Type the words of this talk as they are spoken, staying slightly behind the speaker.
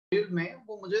में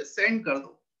वो मुझे सेंड कर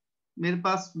दो। मेरे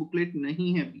पास बुकलेट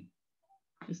नहीं है अभी,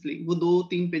 इसलिए वो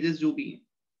 2-3 पेजेस जो भी हैं।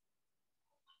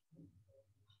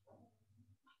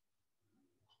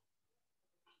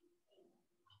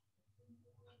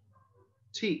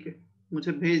 ठीक है,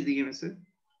 मुझे भेज दिए message.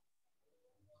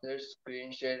 Sir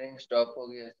screen sharing stop हो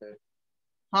गया सर।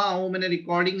 हाँ, वो मैंने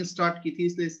रिकॉर्डिंग स्टार्ट की थी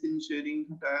इसलिए स्क्रीन शेयरिंग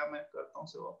हटाया। मैं करता हूँ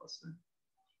उसे वापस से।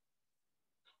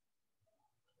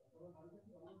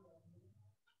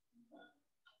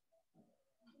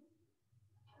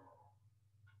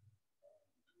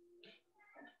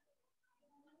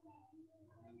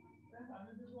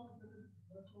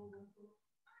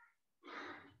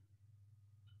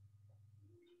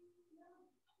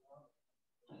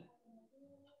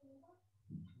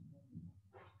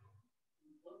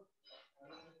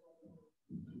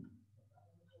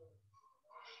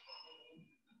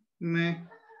 मैं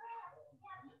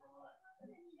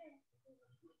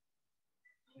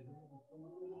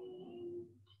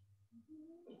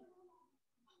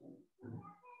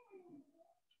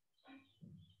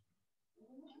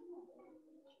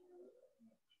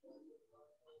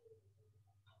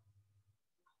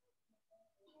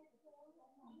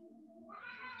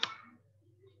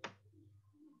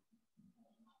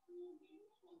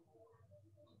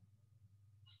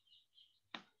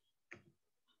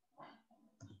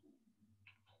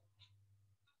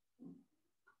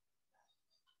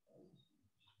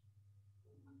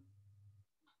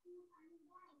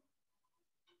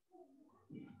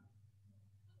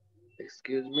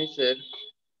एक्सक्यूज मी सर।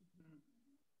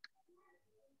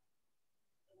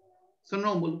 सुन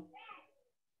रहा हूँ, बोलो।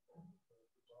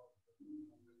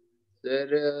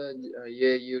 सर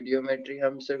ये यूडियोमेट्री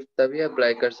हम सिर्फ तभी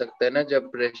अप्लाई कर सकते हैं ना जब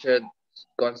प्रेशर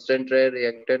कांस्टेंट रहे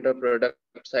रिएक्टेंट और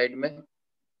प्रोडक्ट साइड में।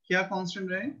 क्या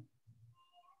कांस्टेंट रहे?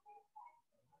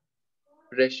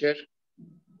 प्रेशर।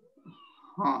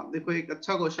 हाँ देखो, एक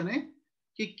अच्छा क्वेश्चन है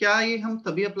कि क्या ये हम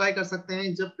तभी अप्लाई कर सकते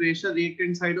हैं जब प्रेशर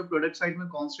रिएक्टेंट साइड और प्रोडक्ट साइड में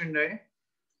कांस्टेंट रहे।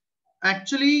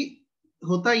 एक्चुअली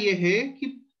होता ये है कि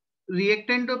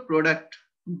रिएक्टेंट और product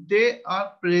they are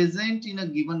present in a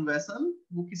given vessel.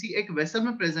 वो किसी एक वेसल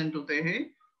में प्रेजेंट होते हैं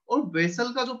और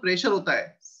वेसल का जो प्रेशर होता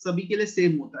है सभी के लिए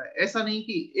सेम होता है। ऐसा नहीं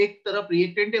कि एक तरफ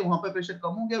रिएक्टेंट है वहां पे प्रेशर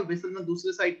कम हो गया और वेसल में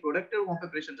दूसरे साइड प्रोडक्ट है वहां पे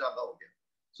प्रेशर ज्यादा हो गया।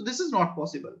 So this is not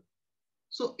possible.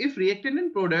 So if reactant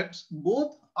and products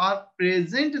both are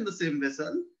present in the same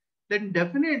vessel, then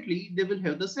definitely they will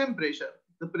have the same pressure.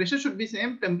 The pressure should be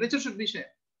same, temperature should be same.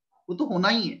 वो तो होना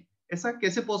ही है। ऐसा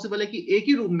कैसे possible है कि एक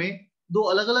ही room में दो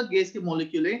अलग अलग गैस के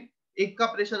मॉलिक्यूल है, एक का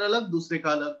प्रेशर अलग दूसरे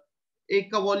का अलग,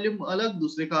 एक का वॉल्यूम अलग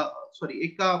दूसरे का, सॉरी,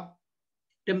 एक का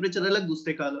टेम्परेचर अलग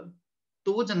दूसरे का अलग,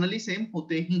 तो वो जनरली सेम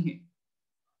होते ही हैं,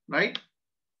 राइट?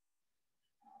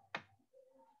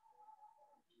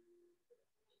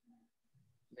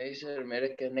 नहीं सर, मेरे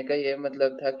कहने का ये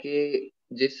मतलब था कि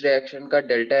जिस रिएक्शन का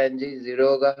डेल्टा एनजी 0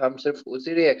 होगा हम सिर्फ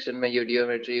उसी रिएक्शन में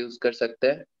यूडियोमेट्री यूज कर सकते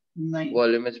हैं। नहीं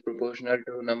volume is proportional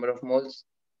to number of moles.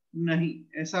 नहीं,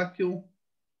 ऐसा क्यों?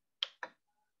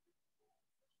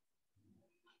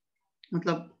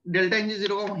 मतलब डेल्टा एनजी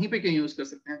जीरो का वहीं पे क्यों यूज कर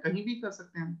सकते हैं? कहीं भी कर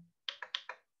सकते हैं।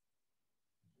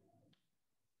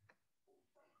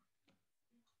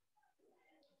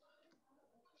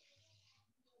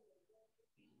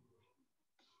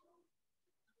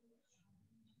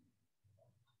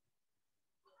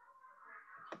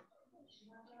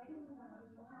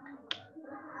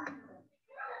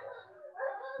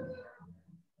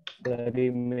 सर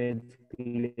इमेज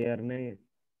क्लियर नहीं है।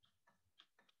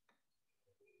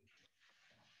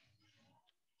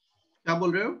 क्या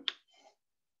बोल रहे हो?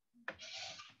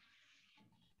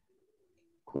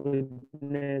 कुछ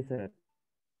नहीं सर।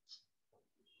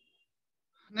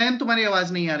 नहीं, तुम्हारी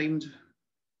आवाज नहीं आ रही मुझे।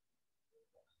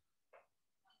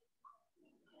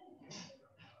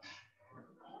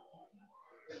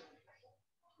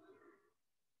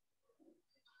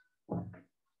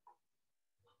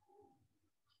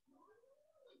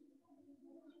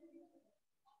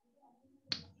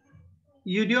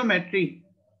 यूडियोमेट्री,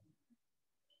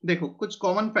 देखो कुछ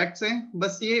कॉमन फैक्ट्स हैं,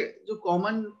 बस ये जो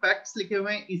कॉमन फैक्ट्स लिखे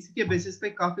हुए हैं इसी के बेसिस पे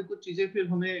काफी कुछ चीजें फिर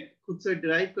हमें खुद से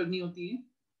डिराइव करनी होती है।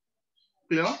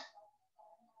 क्लियर?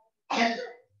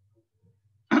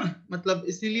 मतलब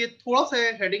इसीलिए थोड़ा सा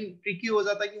हेडिंग ट्रिकी हो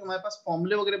जाता है कि हमारे पास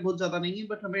फॉर्मूले वगैरह बहुत ज्यादा नहीं है,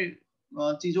 बट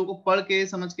हमें चीजों को पढ़ के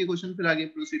समझ के क्वेश्चन फिर आगे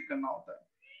प्रोसीड करना होता है।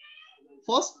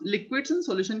 First, liquids in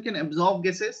solution can absorb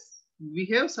gases. We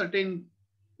have certain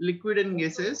liquid and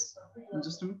gases.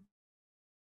 Just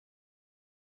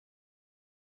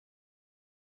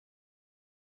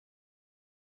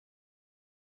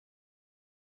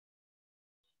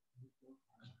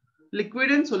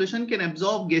liquid and solution can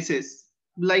absorb gases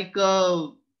like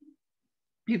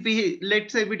if we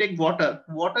let's say we take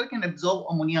water can absorb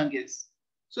ammonia gas.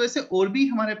 So ऐसे और भी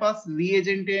हमारे पास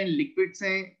reagent हैं, liquids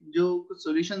हैं, जो कुछ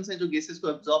solutions हैं जो gases को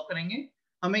absorb करेंगे.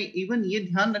 हमें even ये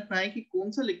ध्यान रखना है कि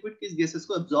कौन सा liquid किस gases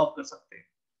को absorb कर सकते हैं.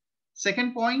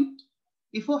 Second point,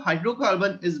 if a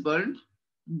hydrocarbon is burned,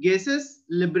 gases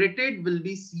liberated will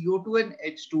be CO2 and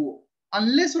H2O.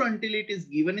 Unless or until it is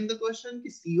given in the question कि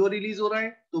CO release हो रहा है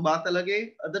तो बात अलग है.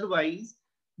 Otherwise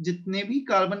जितने भी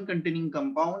carbon containing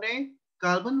compound है,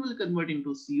 carbon will convert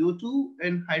into CO2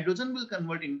 and hydrogen will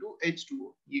convert into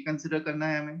H2O. ये consider करना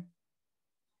है हमें.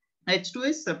 H2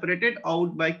 is separated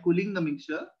out by cooling the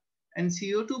mixture and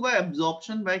CO2 by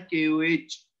absorption by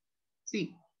KOH. See,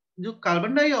 जो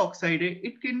carbon dioxide है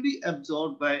it can be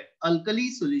absorb by alkali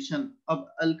solution.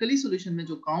 अब alkali solution में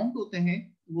जो count होते हैं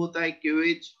वो होता है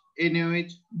KOH,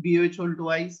 NaOH, BOH whole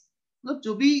twice. मतलब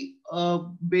जो भी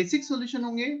बेसिक सॉल्यूशन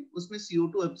होंगे उसमें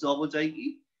CO2 एब्जॉर्ब हो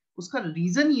जाएगी. उसका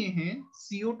रीजन ये है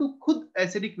CO2 खुद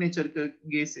एसिडिक नेचर का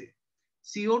गैस है.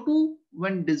 CO2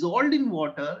 when dissolved in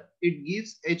water it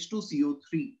gives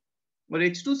H2CO3 और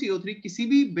H2CO3 किसी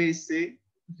भी बेस से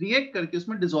रिएक्ट करके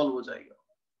उसमें डिसॉल्व हो जाएगा.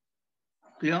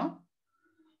 Clear?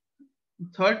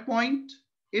 Third point,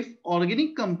 if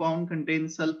organic compound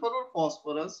contains sulfur or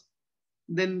phosphorus,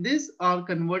 then these are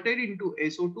converted into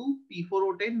SO2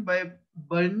 P4O10 by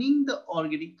burning the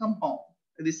organic compound.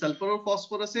 यदि sulfur और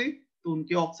phosphorus है तो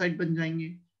उनके ऑक्साइड बन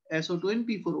जाएंगे SO2 and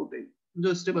P4O10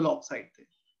 जो स्टेबल ऑक्साइड थे.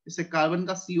 इससे कार्बन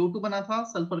का CO2 बना था,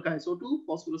 सल्फर का SO2,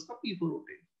 फॉस्फोरस का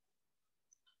P4O10.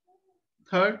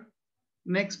 Third,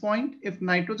 next point, if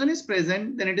nitrogen is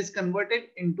present then it is converted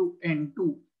into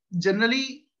N2.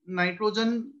 Generally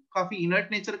nitrogen काफी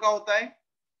inert nature का होता है.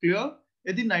 Clear?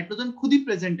 यदि नाइट्रोजन खुद ही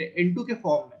प्रेजेंट है N2 के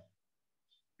फॉर्म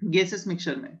में गैसेस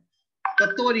मिक्सचर में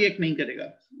तब तो वो रिएक्ट नहीं करेगा.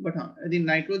 बट हाँ, यदि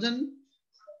नाइट्रोजन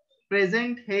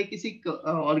प्रेजेंट है किसी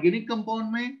ऑर्गेनिक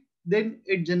कंपाउंड में then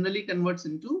it generally converts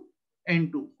into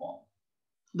N2 form.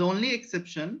 The only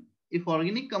exception, if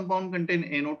organic compound contain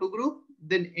NO2 group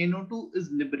then NO2 is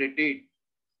liberated.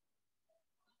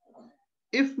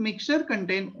 If mixture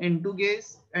contain N2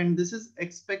 gas and this is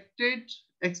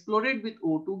exploded with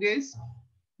O2 gas,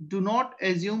 do not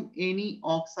assume any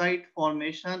oxide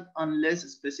formation unless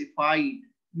specified.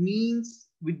 Means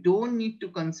we don't need to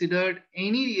consider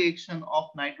any reaction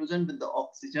of nitrogen with the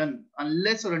oxygen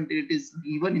unless or until it is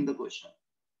given in the question.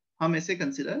 हम ऐसे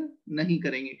consider नहीं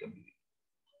करेंगे कभी.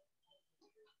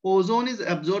 Ozone is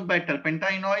absorbed by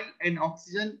turpentine oil and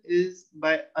oxygen is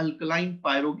by alkaline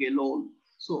pyrogalol.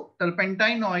 So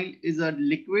turpentine oil is a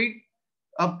liquid.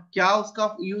 अब क्या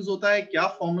उसका use होता है, क्या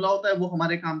फॉर्मूला होता है, वो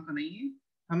हमारे काम का नहीं है.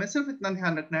 हमें सिर्फ इतना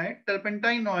ध्यान रखना है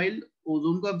टर्पेंटाइन ऑयल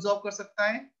ओजोन को एब्जॉर्ब कर सकता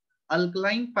है.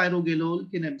 Alkaline पायरोगेलोल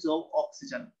can absorb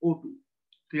oxygen O2.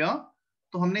 Clear?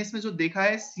 तो हमने इसमें जो देखा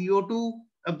है CO2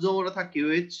 एब्जॉर्ब हो रहा था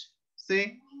KOH से,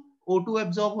 O2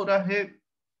 एब्जॉर्ब हो रहा है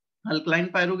अल्कलाइन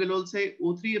पायरोगेलोल से,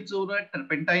 O3 एब्जॉर्ब हो रहा है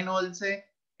टर्पेंटाइन ऑयल से,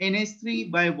 NH3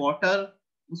 बाय वाटर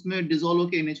उसमें डिसॉल्व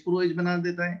होकर NH4OH बना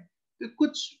देता है. तो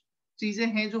कुछ चीजें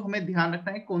हैं जो हमें ध्यान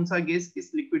रखना है कौन सा गैस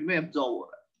किस लिक्विड में एब्जॉर्ब हो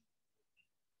रहा है.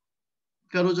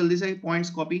 करो जल्दी से पॉइंट्स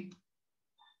कॉपी.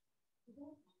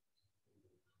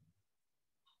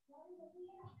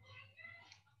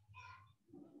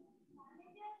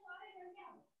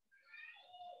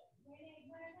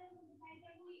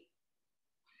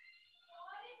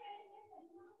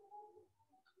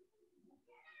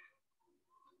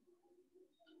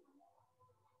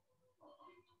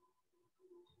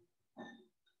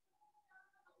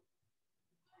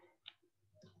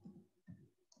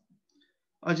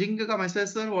 अजिंक्य का message,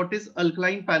 sir what is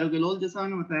alkaline पायरोगेलोल. जैसा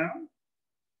मैंने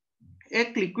बताया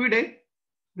एक लिक्विड है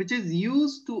which is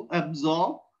used to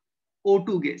absorb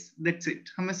O2 gas. That's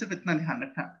it. हमें सिर्फ इतना ध्यान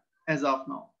रखना है as of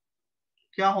now.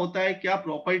 क्या होता है, क्या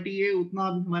प्रॉपर्टी है, उतना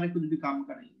अभी हमारे कुछ भी काम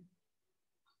का नहीं है.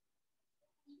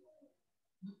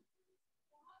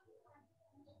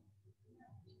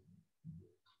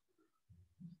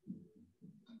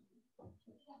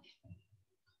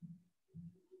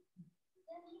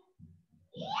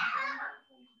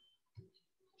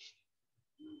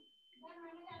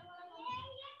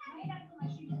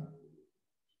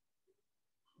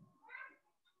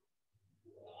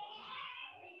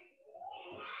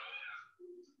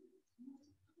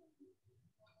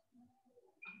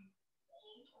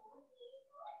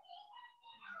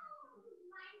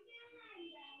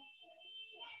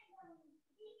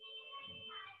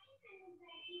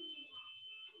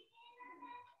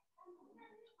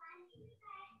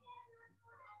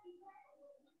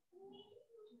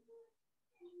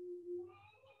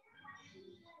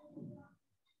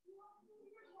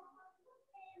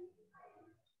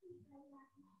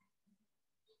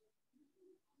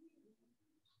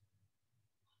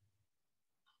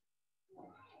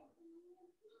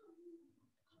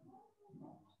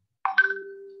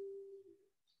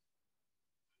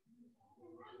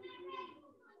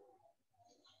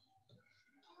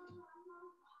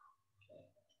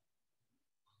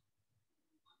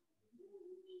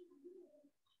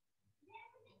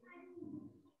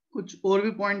 कुछ और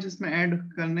भी पॉइंट्स इसमें ऐड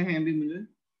करने हैं अभी मुझे।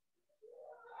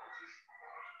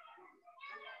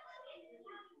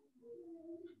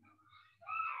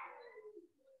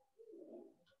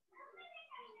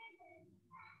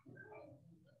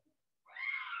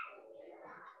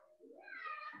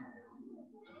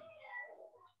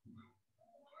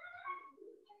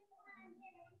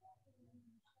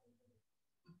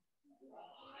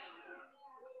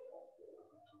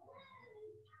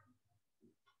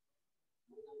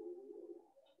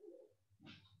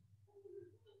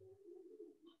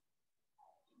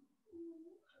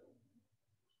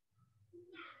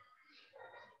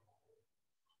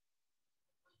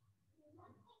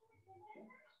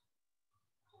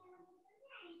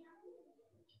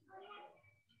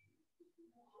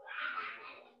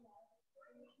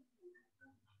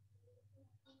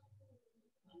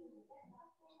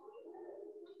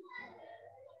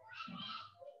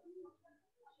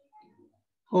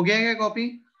 हो गया क्या कॉपी?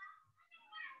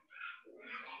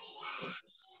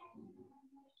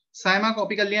 साइमा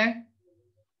कॉपी कर लिया है?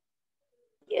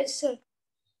 Yes sir.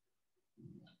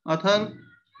 Athar?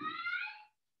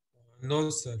 No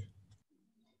sir.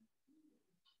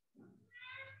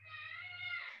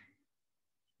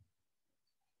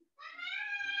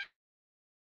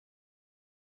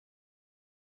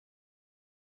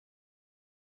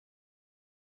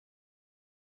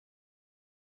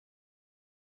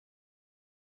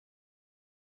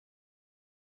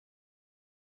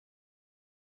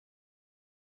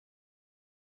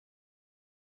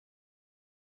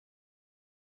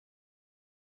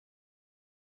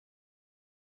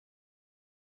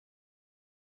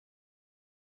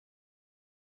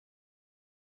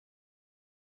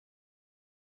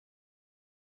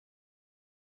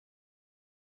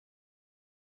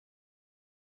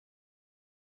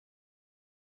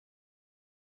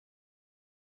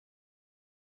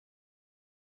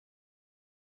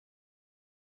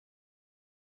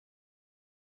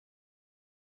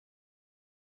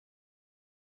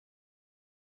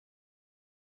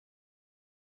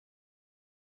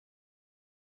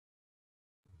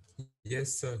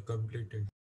 Yes sir, completed.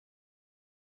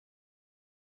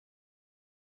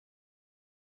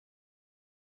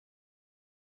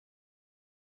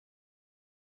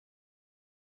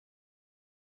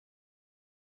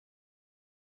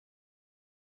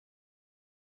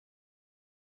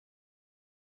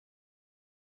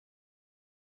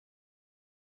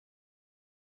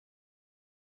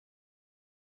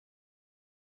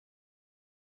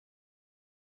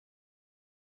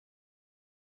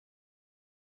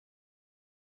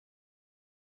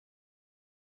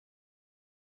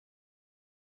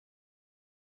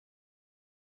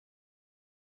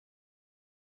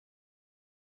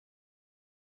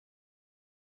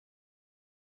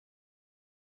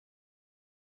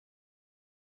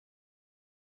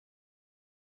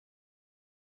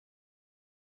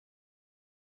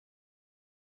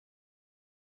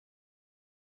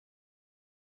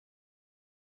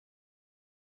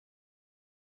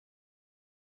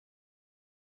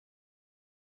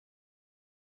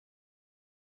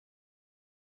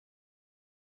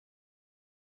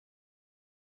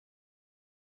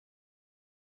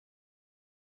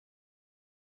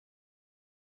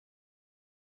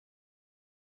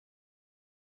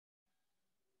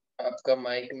 आपका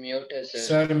माइक म्यूट है सर।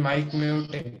 सर माइक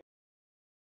म्यूट है।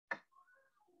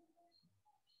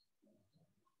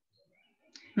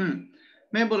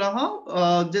 मैं बोला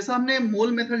हाँ, जैसा हमने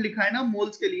मोल मेथड लिखा है ना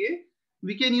मोल्स के लिए,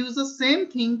 we can use the same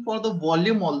thing for the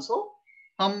volume also.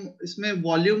 हम इसमें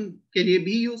वॉल्यूम के लिए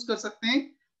भी यूज कर सकते हैं।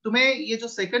 तुम्हें ये जो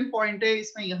सेकंड पॉइंट है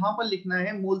इसमें यहाँ पर लिखना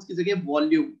है मोल्स की जगह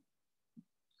वॉल्यूम।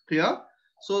 क्लियर?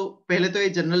 सो पहले तो ये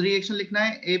जनरल रिएक्शन लिखना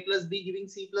है, A plus B giving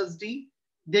C plus D.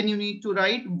 Then you need to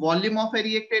write volume of A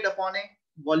reacted upon A,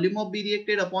 volume of B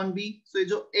reacted upon B. So ये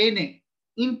जो N है,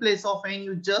 in place of N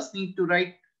you just need to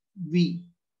write V.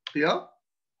 Clear?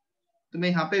 तुम्हें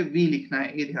यहाँ पे V लिखना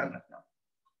है, ये ध्यान रखना।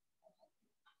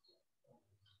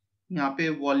 यहाँ पे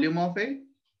volume of A,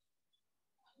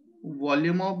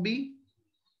 volume of B,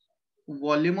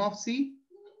 volume of C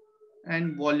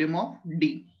and volume of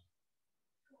D.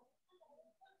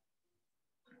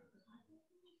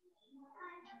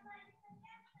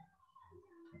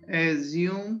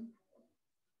 Assume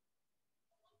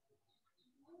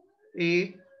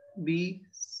A, B,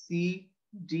 C,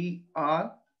 D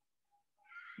are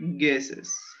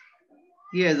gases.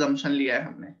 ये assumption लिया है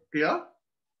हमने। Clear?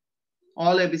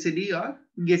 All ABCD are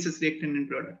gases reactant in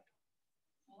product.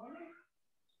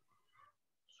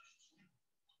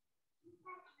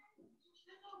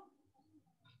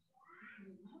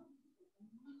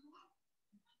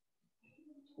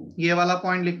 ये वाला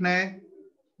पॉइंट लिखना है,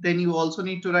 Then you also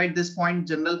need to write this point,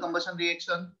 general combustion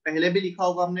reaction. पहले भी लिखा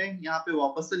होगा हमने, यहाँ पे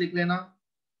वापस से लिख लेना,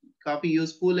 काफी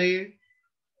यूजफुल है ये।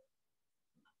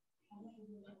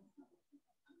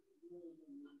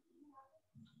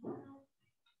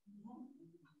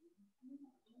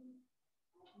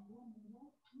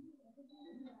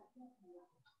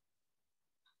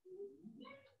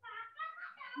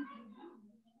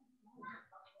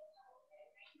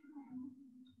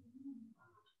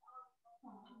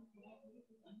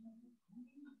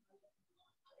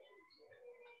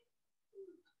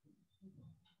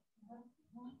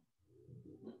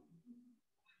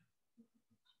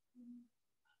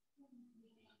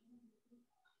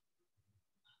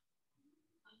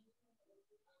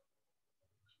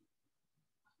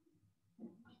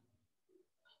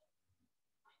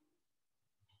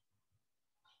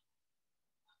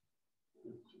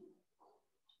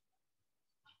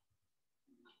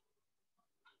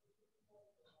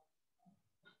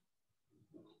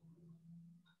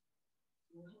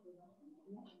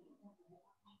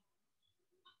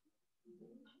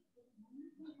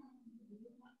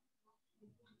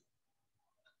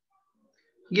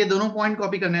 ये दोनों पॉइंट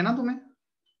कॉपी करने हैं ना तुम्हें?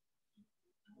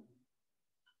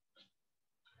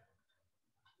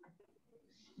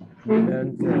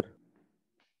 Done sir.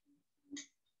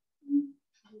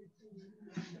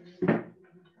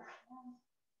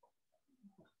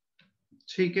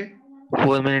 ठीक है,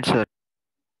 4 minutes sir.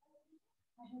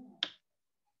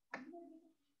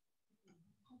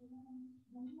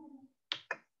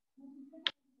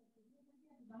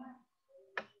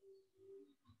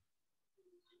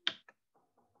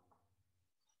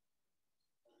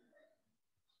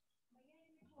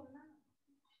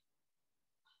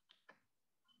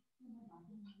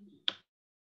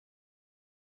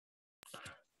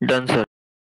 Done sir.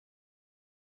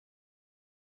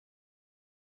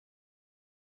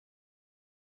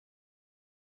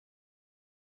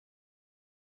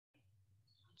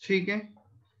 ठीक है।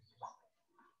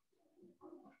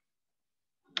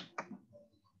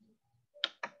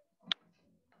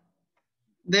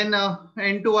 देन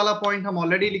N2 वाला पॉइंट हम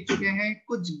ऑलरेडी लिख चुके हैं।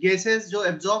 कुछ गैसेस जो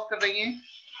एब्जॉर्ब कर रही हैं,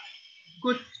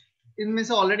 कुछ इनमें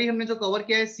से ऑलरेडी हमने जो कवर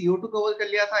किया है, CO2 कवर कर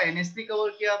लिया था, NH3 कवर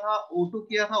किया था, O2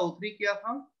 किया था, O3 किया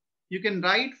था। You can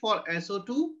write for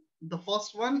SO2 the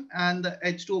first one and the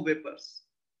H2O vapours.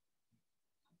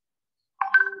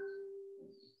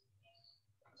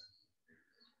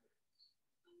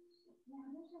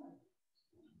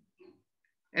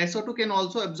 SO2 can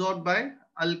also absorbed by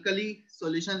alkali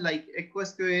solution like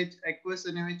aqueous QH, aqueous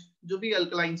NaOH, जो भी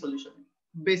alkaline solution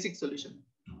है, basic solution।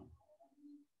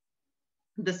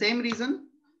 The same reason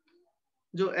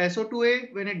जो SO2 है,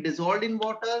 when it dissolved in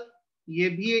water, ये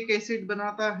भी एक acid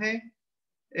बनाता है।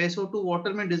 SO2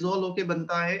 वाटर में डिसॉल्व होके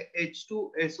बनता है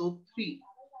H2SO3,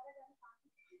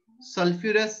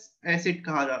 सल्फ्यूरस एसिड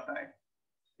कहा जाता है।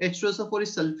 H2SO4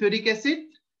 is sulfuric acid,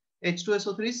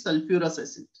 H2SO3 is sulfurous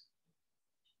acid।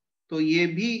 तो ये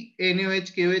भी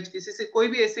NaOH, KOH किसी से कोई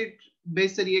भी एसिड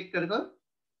बेस से रिएक्ट कर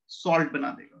सॉल्ट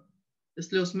बना देगा,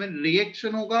 इसलिए उसमें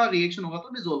रिएक्शन होगा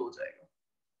तो डिसॉल्व हो जाएगा।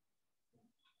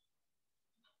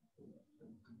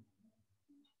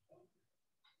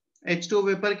 H2O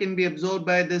vapor can be absorbed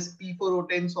by this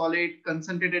P4O10 solid,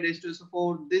 concentrated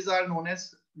H2SO4. These are known as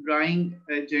drying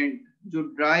agent, जो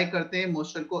ड्राई करते हैं,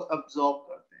 मॉइस्चर को अब्सॉर्ब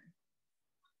करते हैं।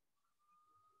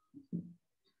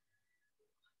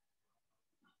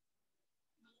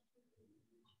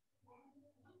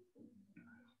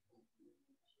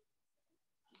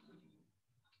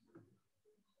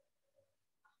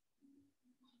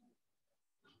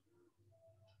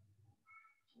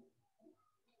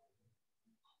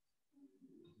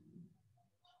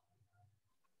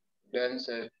 Done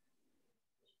sir.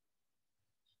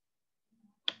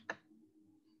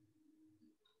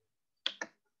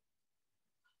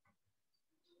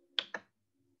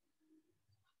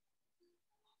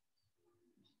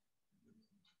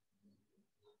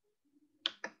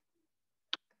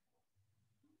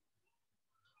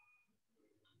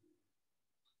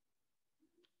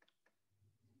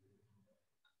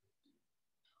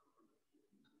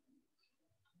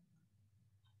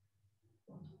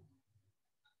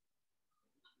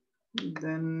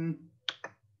 Then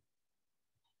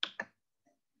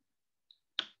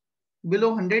below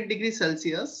 100 degrees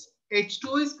Celsius,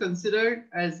 H2O is considered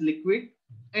as liquid,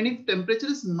 and if temperature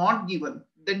is not given,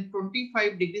 then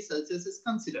 25 degrees Celsius is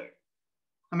considered।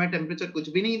 हमें temperature कुछ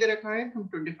भी नहीं दे रखा है, हम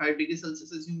 25 डिग्री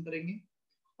सेल्सियस अज्यूम करेंगे,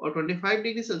 और 25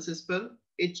 डिग्री सेल्सियस पर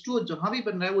H2O जहां भी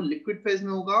बन रहा है वो लिक्विड फेज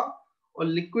में होगा, और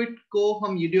लिक्विड को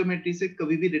हम यूडियोमेट्री से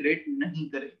कभी भी रिलेट नहीं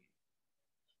करेंगे।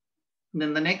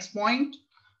 Then the next point,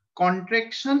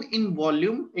 contraction in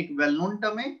volume एक वेल नोन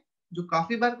टर्म है। जो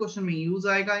काफी बार क्वेश्चन में यूज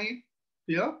आएगा ये।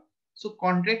 Clear? So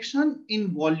contraction in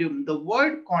volume, the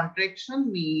word contraction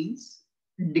means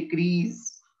decrease.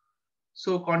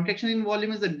 So contraction in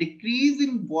volume is a decrease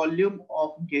in volume of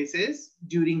gases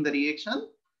during the reaction,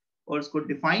 और इसको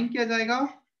define किया जाएगा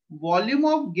volume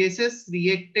of gases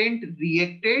reactant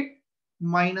reacted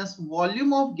minus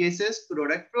volume of gases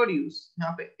product produce.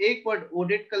 यहाँ पे एक word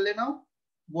ओडेट कर लेना,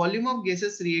 volume of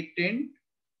gases reactant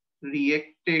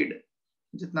reacted,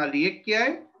 जितना रिएक्ट किया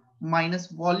है, minus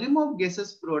volume of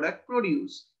gases product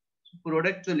produce.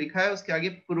 Product जो लिखा है उसके आगे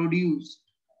प्रोड्यूस,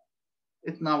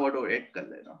 इतना वर्ड ओडेट कर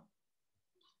लेना।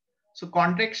 So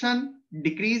contraction,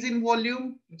 decrease in volume,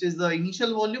 which is the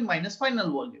initial volume minus final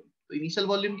volume. तो initial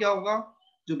volume क्या होगा?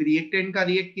 जो भी reactant का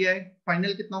react किया है,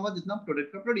 final कितना होगा? जितना product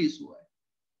का produce हुआ है।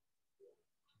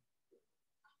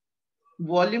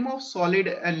 Volume of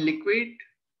solid and liquid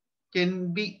can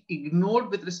be ignored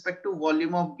with respect to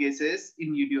volume of gases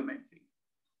in eudiometry.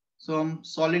 So हम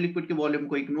solid liquid के volume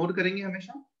को ignore करेंगे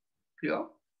हमेशा। Clear?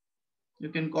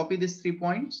 You can copy these 3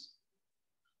 points.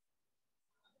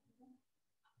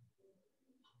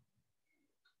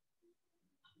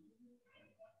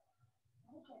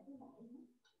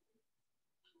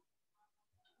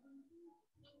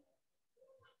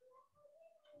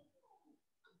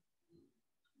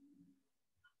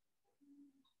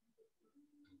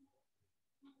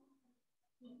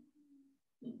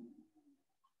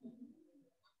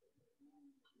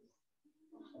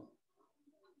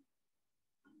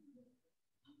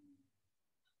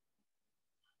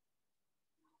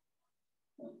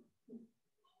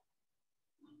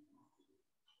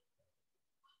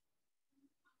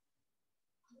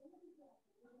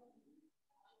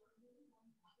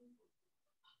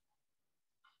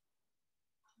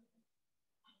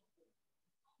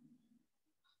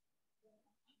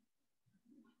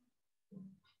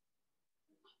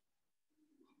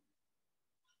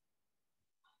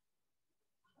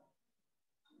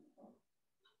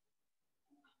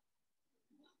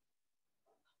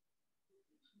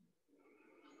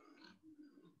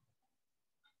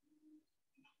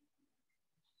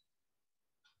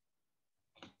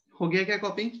 हो गया क्या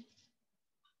copy?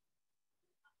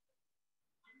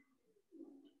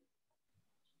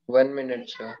 One minute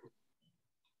sir.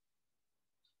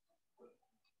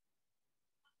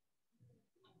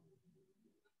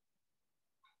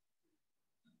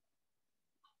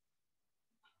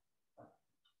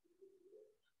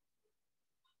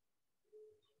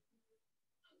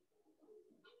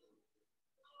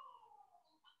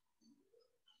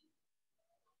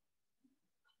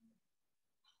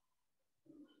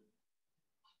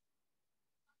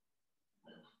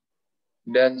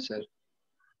 Done sir.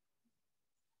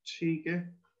 ठीक है,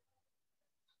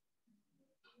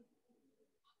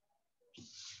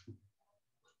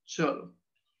 चलो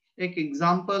एक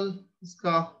एग्जांपल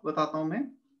इसका बताता हूं मैं,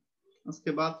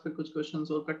 उसके बाद फिर कुछ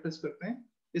क्वेश्चंस और प्रैक्टिस करते हैं।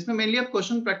 इसमें मेनली अब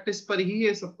क्वेश्चन प्रैक्टिस पर ही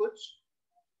है सब कुछ,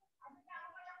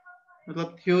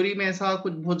 मतलब थ्योरी में ऐसा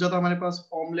कुछ बहुत ज्यादा हमारे पास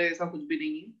फॉर्मूले ऐसा कुछ भी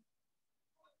नहीं है।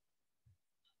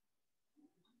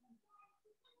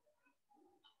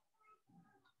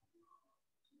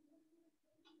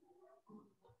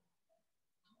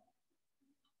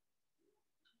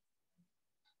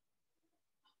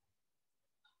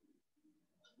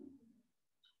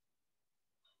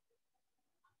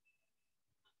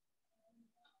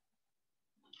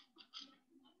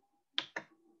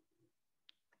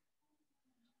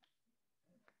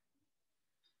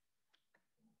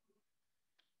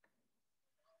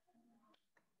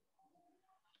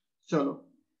 चलो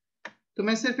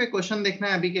तुम्हें सिर्फ एक क्वेश्चन देखना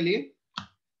है अभी के लिए,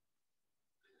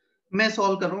 मैं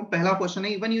सॉल्व कर रहा हूं। पहला क्वेश्चन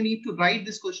है, even you need to right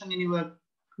this question in your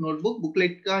notebook,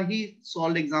 booklet का ही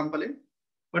सॉल्व एग्जांपल है,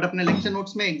 बट अपने लेक्चर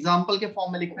नोट्स में एग्जांपल के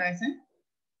फॉर्म में लिखना है इसे।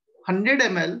 100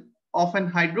 ml of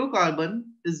an hydrocarbon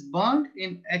is burned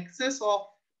in excess of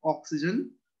oxygen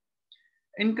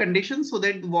in conditions so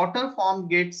that the water form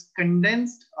gets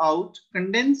condensed out.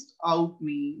 Condensed out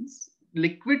means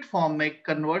liquid form में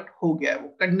convert हो गया है,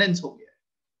 वो condense हो गया है।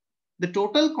 The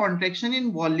total contraction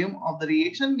in volume of the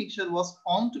reaction mixture was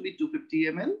found to be 250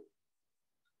 ml.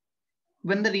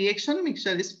 When the reaction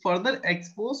mixture is further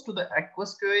exposed to the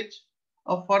aqueous QH,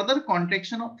 a further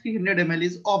contraction of 300 ml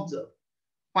is observed.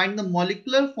 Find the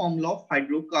molecular formula of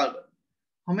hydrocarbon.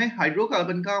 हमें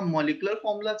hydrocarbon का molecular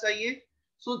formula चाहिए।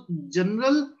 सो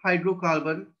general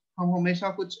hydrocarbon हम हमेशा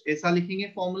कुछ ऐसा लिखेंगे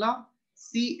formula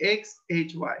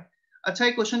CXHY। अच्छा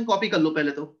एक क्वेश्चन कॉपी कर लो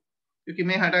पहले तो, क्योंकि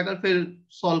मैं हटाकर फिर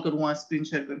सॉल्व करूंगा स्क्रीन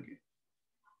शेयर करके।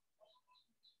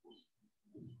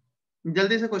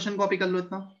 जल्दी से क्वेश्चन कॉपी कर लो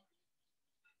इतना।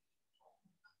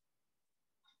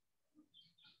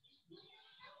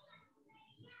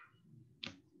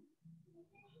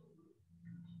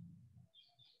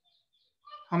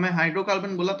 हमें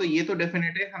हाइड्रोकार्बन बोला तो ये तो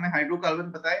डेफिनेट है, हमें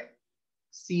हाइड्रोकार्बन पता है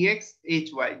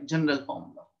CXHY जनरल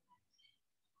फॉर्मूला।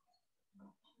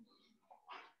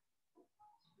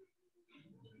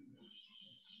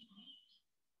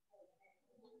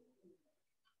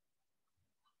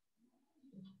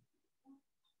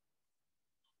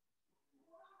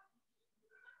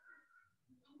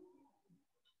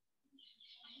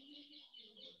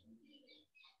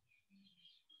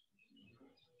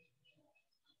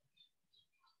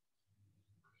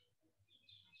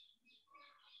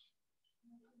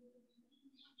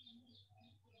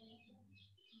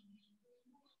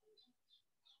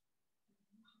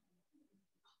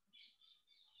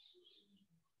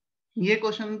 ये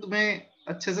क्वेश्चन तुम्हें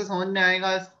अच्छे से समझ में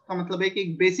आएगा, इसका मतलब है कि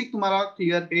एक बेसिक तुम्हारा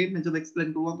क्लियर है, मैं जब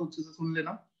एक्सप्लेन करूंगा तो अच्छे से सुन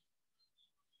लेना।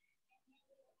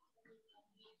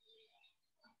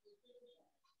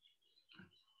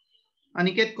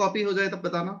 अनिकेत कॉपी हो जाए तब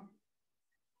बताना।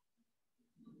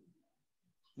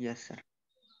 Yes, sir.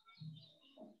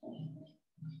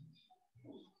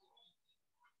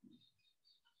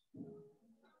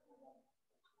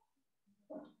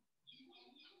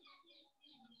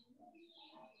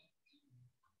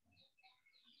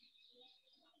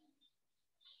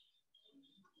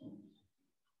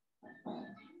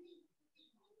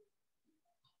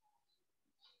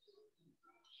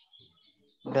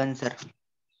 Done, sir.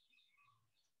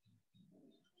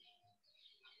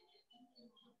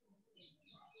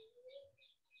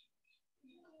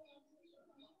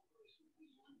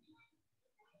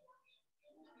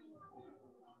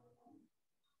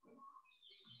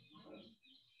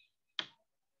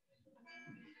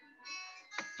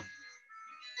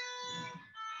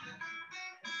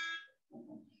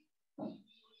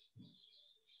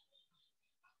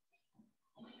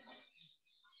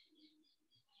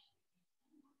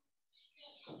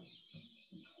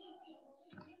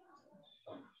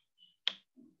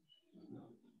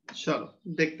 चलो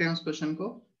देखते हैं उस क्वेश्चन को।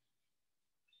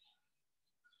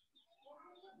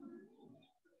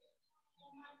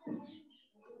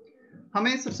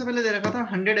 हमें सबसे पहले दे रखा था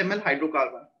 100 ml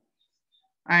hydrocarbon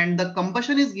and the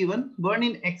combustion is given burn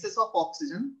in excess of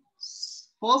oxygen.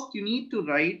 First you need to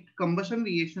write combustion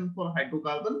reaction for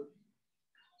hydrocarbon.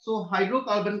 So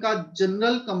hydrocarbon का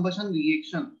जनरल combustion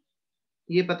reaction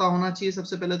ये पता होना चाहिए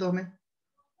सबसे पहले तो हमें।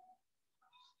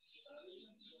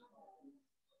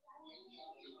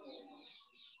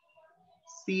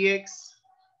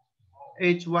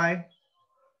 CXHY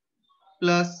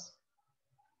plus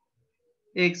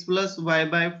X plus Y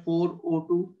by 4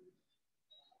 O2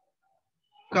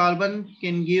 carbon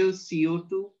can give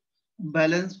CO2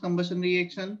 balanced combustion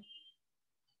reaction।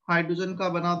 Hydrogen का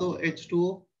बना दो H2O।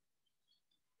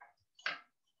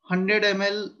 100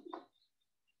 ml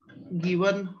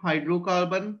given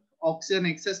hydrocarbon, oxygen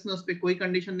access में, उस पर कोई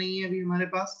कंडीशन नहीं है अभी हमारे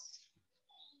पास।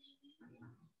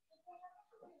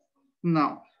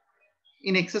 Now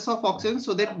in excess of oxygen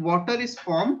so that water is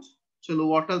formed. चलो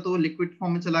वाटर तो लिक्विड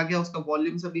फॉर्म में चला गया, उसका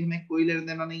वॉल्यूम से अभी हमें कोई लेना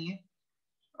देना नहीं है।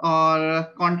 और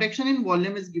contraction in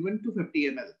volume is given to 50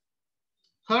 ml।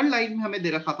 Third line में हमें दे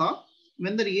रखा था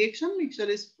when the reaction mixture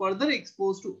is further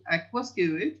exposed to aqueous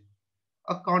KOH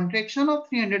a contraction of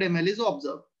 300 ml is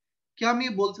observed। क्या हम ये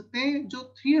बोल सकते हैं जो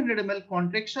 300 ml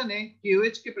कॉन्ट्रैक्शन है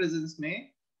KOH के प्रेजेंस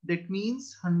में, that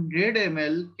means 100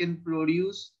 ml can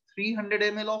produce 300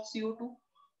 ml of CO2।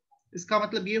 इसका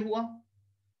मतलब ये हुआ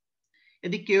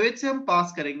यदि KOH से हम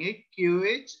पास करेंगे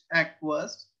KOH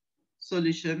aqueous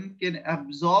solution can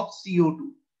absorb CO2,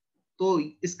 तो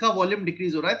इसका वॉल्यूम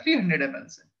डिक्रीज हो रहा है 300 ml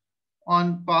से।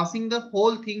 On passing the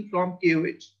whole thing from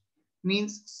KOH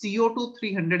means CO2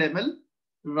 300 ml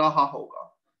रहा होगा।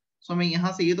 So हमें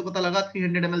यहां से ये तो पता लगा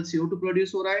 300 ml CO2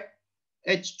 प्रोड्यूस हो रहा है।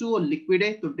 H2O लिक्विड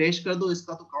है तो डैश कर दो,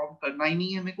 इसका तो काउंट करना ही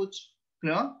नहीं है हमें कुछ।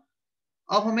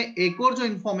 अब हमें एक और जो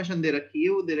इंफॉर्मेशन दे रखी है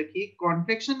वो दे रखी है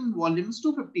contraction volumes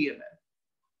to 50 ml,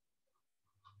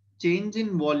 change in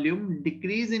volume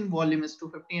decrease in volume is to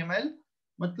 50 ml,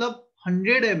 मतलब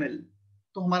 100 ml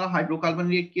तो हमारा हाइड्रोकार्बन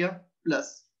रिएक्ट किया,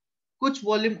 प्लस कुछ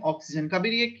वॉल्यूम ऑक्सीजन का भी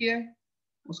रिएक्ट किया है,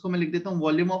 उसको मैं लिख देता हूं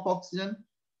volume of oxygen.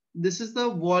 This is the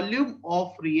volume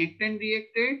of reactant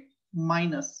reacted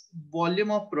minus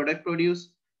volume of product produce.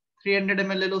 300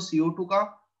 ml ले लो CO2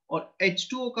 का, और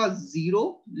H2O का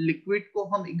जीरो लिक्विड को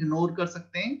हम इग्नोर कर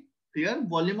सकते हैं। Clear?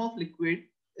 Volume of liquid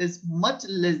is much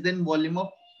less than volume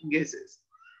of gases,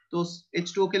 तो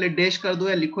H2O के लिए डैश कर दो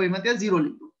या लिखो ही मत या जीरो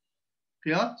लिख दो।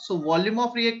 Clear? So volume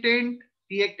of reactant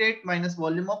reacted minus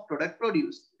volume of product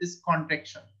produced is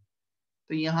contraction।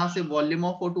 तो यहां से वॉल्यूम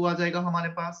ऑफ O2 आ जाएगा हमारे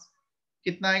पास।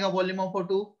 कितना आएगा वॉल्यूम ऑफ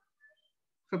O2?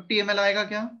 50 ml आएगा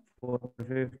क्या?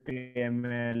 450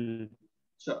 ml।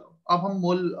 चलो अब हम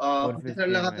मोल मेथड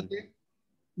लगा देते हैं।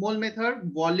 मोल method,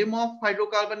 volume of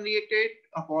hydrocarbon reacted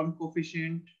upon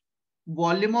coefficient,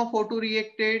 volume of O2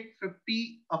 reacted 50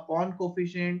 upon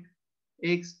coefficient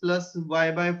x plus y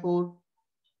bye 4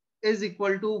 is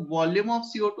equal to volume of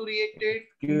CO2 reacted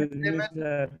excuse 300 me ml.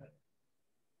 Sir,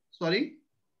 sorry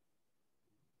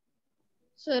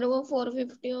sir वो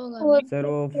 450 होगा ना। Sir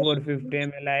वो 450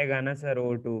 ml आएगा ना sir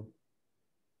O2।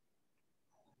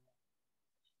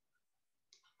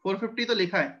 450 तो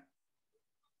लिखा है,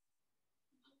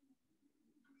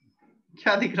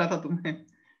 क्या दिख रहा था तुम्हें?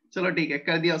 चलो ठीक है,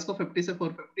 कर दिया उसको 50 से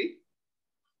 450।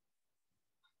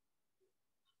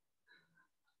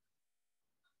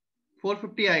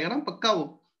 450 आएगा ना पक्का वो?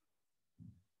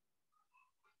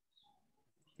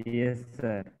 Yes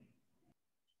sir.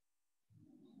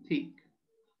 ठीक,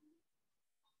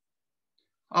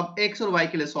 अब x और y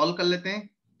के लिए सॉल्व कर लेते हैं।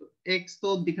 तो x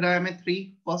तो दिख रहा है हमें 3,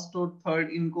 फर्स्ट और थर्ड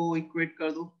इनको इक्वेट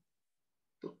कर दो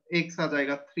तो x आ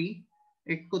जाएगा 3,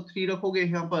 x को 3 रखोगे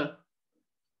यहाँ पर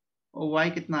और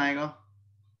y कितना आएगा?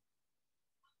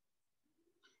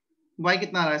 y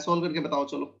कितना आ रहा है सॉल्व करके बताओ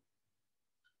चलो।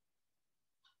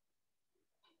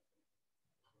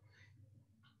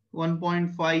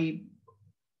 1.5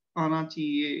 आना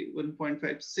चाहिए,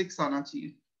 1.56 आना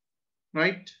चाहिए,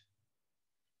 राइट?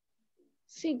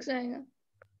 6 आएगा।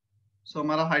 सो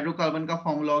हमारा हाइड्रोकार्बन का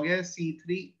फॉर्मूला हो गया है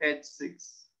C3H6,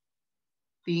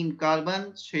 3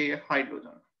 कार्बन 6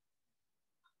 हाइड्रोजन।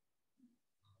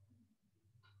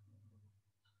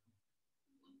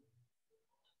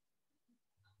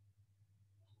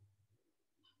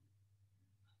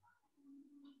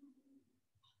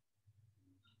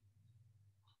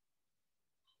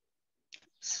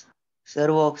 सर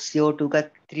वो CO2 का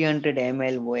 300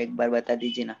 ml वो एक बार बता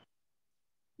दीजिए ना।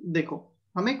 देखो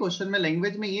हमें क्वेश्चन में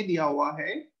लैंग्वेज में ये दिया हुआ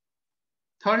है,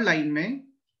 थर्ड लाइन में,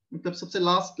 मतलब सबसे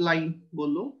लास्ट लाइन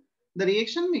बोल लो, the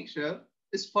reaction mixture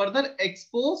is further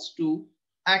expose to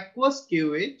aqueous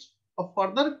KOH, a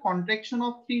further contraction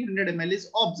of 300 ml is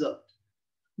observed.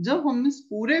 जब हम इस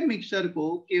पूरे मिक्सचर को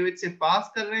KOH से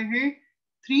पास कर रहे हैं,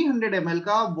 300 ml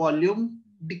का वॉल्यूम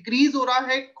डिक्रीज हो रहा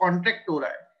है, कॉन्ट्रैक्ट हो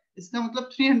रहा है। इसका मतलब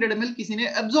 300 ml किसी ने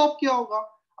एब्जॉर्ब किया होगा।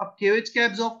 अब KOH क्या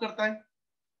एब्जॉर्ब करता है?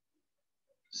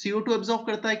 CO2 एब्जॉर्ब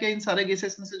करता है क्या इन सारे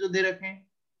गैसेस में से जो दे रखे हैं?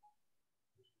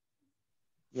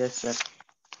 Yes sir.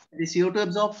 यदि CO2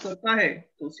 एब्जॉर्ब करता है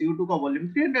तो CO2 का volume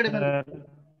 300 ml, sir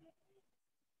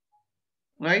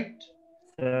right?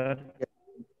 Sir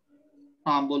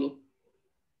हाँ बोलो।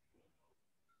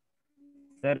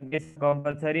 सर किस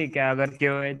कंपलसरी क्या, अगर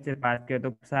KOH से पास किया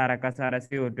तो सारा का सारा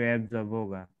CO2 एब्जॉर्ब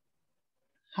होगा?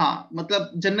 हाँ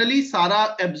मतलब जनरली सारा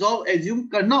एब्जॉर्ब एज्यूम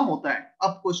करना होता है।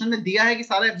 अब क्वेश्चन में दिया है कि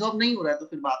सारा एब्जॉर्ब नहीं हो रहा है तो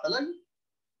फिर बात अलग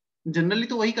है। जनरली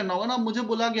तो वही करना होगा ना। मुझे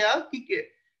बोला गया कि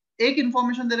एक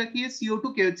इंफॉर्मेशन दे रखी है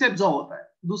CO2 KOH से एब्जॉर्ब होता है,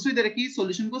 दूसरी दे रखी है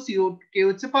सॉल्यूशन को CO2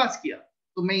 KOH से पास किया,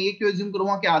 तो मैं ये क्यों एज्यूम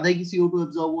करूंगा कि आधा ही CO2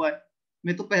 एब्जॉर्ब हुआ है?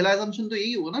 मैं तो पहला assumption तो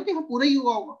यही होगा ना कि हाँ पूरा ही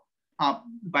हुआ होगा। हाँ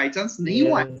बाई चांस नहीं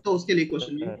हुआ है यस तो उसके लिए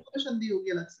क्वेश्चन में सर। इंफॉर्मेशन दी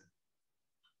होगी अलग से।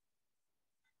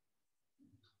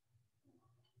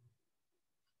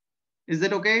 Is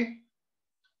it okay?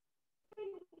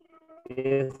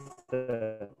 Yes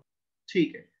sir.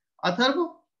 ठीक है। Atharva,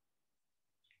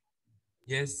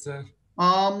 Yes, sir.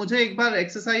 मुझे एक बार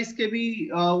एक्सरसाइज के भी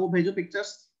वो भेजो पिक्चर्स,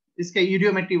 इसके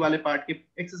यूडियोमेट्री वाले पार्ट के,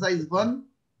 एक्सरसाइज 1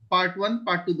 पार्ट 1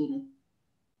 पार्ट 2 दोनों।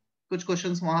 कुछ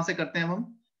क्वेश्चंस वहां से करते हैं हम,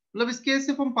 मतलब इसके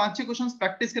सिर्फ हम 5-6 क्वेश्चंस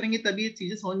प्रैक्टिस करेंगे तभी ये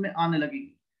चीजें समझ में आने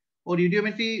लगेंगी। और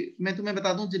यूडियोमेट्री मैं तुम्हें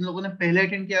बता दूं, जिन लोगों ने पहले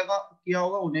अटेंड किया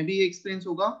होगा उन्हें भी ये एक्सपीरियंस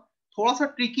होगा। थोड़ा सा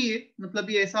ट्रिकी है, मतलब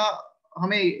ये ऐसा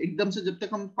हमें एकदम से, जब तक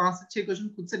हम 5 से 6 क्वेश्चन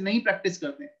खुद से नहीं प्रैक्टिस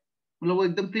करते मतलब वो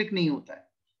एकदम क्लिक नहीं होता है।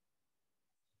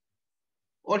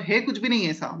 और है कुछ भी नहीं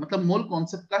ऐसा, मतलब मोल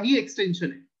कॉन्सेप्ट का ही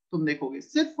एक्सटेंशन है। तुम देखोगे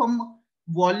सिर्फ हम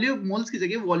वॉल्यूम, मोल्स की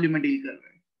जगह वॉल्यूम में डील कर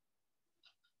रहे हैं।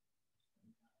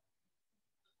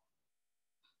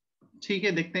 ठीक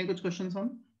है, देखते हैं कुछ क्वेश्चंस हम।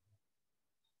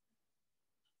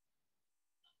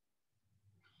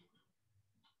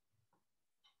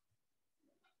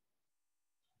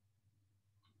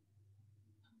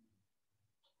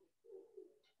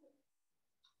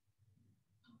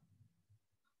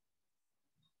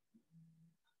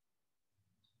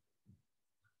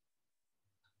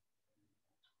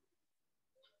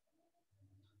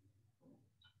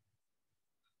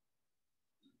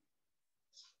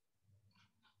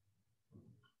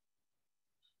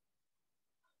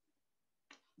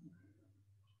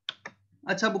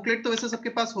 अच्छा, बुकलेट तो वैसे सबके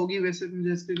पास होगी, वैसे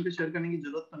मुझे स्क्रीन पे शेयर करने की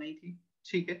जरूरत तो नहीं थी।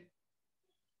 ठीक है,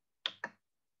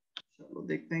 चलो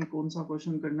देखते हैं कौन सा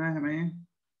क्वेश्चन करना है हमें।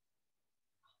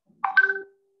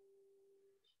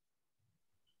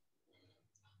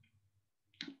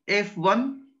 F1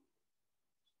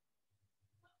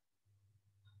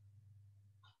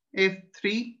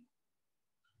 F3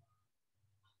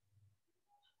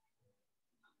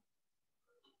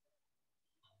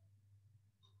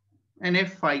 and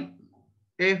F5.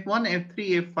 F1,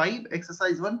 F3, F5,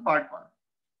 exercise 1, part 1.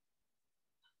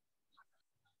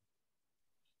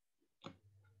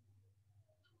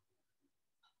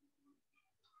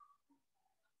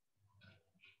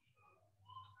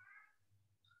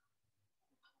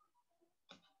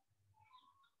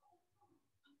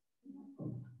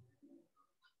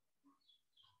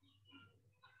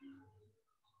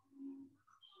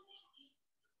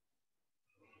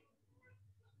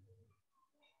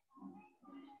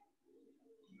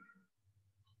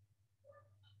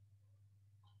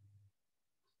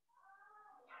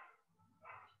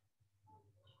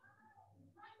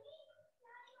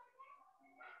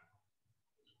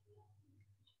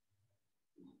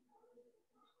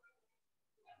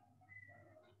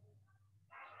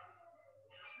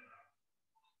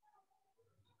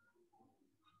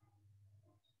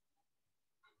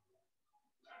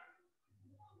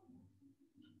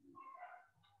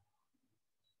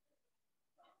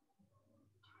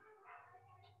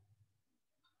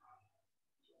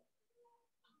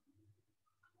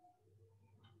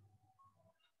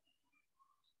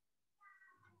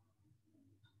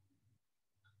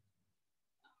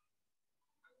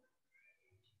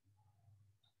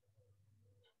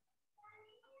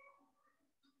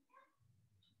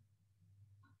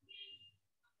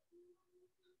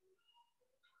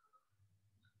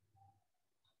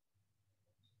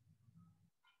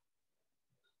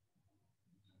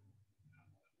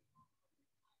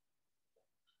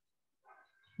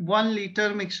 One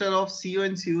liter mixture of CO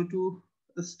and CO2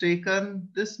 is taken.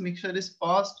 This mixture is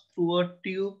passed through a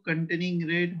tube containing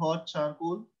red hot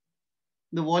charcoal.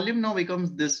 The volume now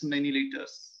becomes this many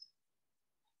liters.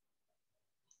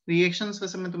 Reactions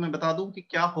वैसे मैं तुम्हें बता दूं कि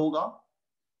क्या होगा.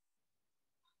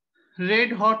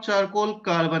 Red hot charcoal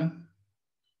carbon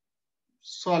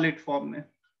solid form में.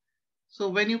 So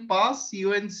when you pass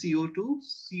CO and CO2,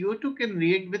 CO2 can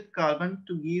react with carbon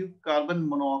to give carbon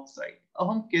monoxide. अब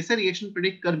हम कैसे रिएक्शन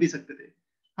प्रेडिक्ट कर भी सकते थे.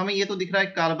 हमें ये तो दिख रहा है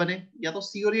कार्बन है, या तो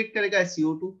CO रिएक्ट करेगा या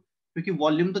CO2, क्योंकि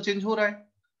वॉल्यूम तो चेंज हो रहा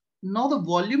है. Now the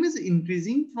volume is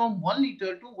increasing from 1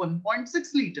 liter to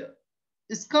 1.6 liter.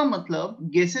 इसका मतलब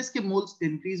गैसेस के मोल्स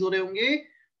इंक्रीज हो रहे होंगे.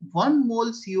 1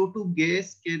 mole CO2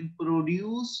 gas can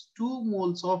produce 2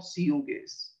 moles of CO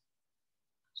gas.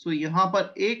 So यहाँ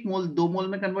पर 1 मोल 2 मोल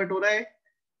में कन्वर्ट हो रहा है.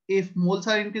 If moles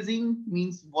are increasing,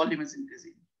 means volume is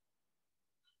increasing.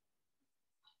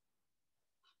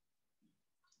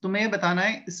 तुम्हें बताना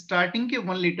है स्टार्टिंग के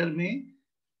 1 लीटर में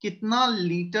कितना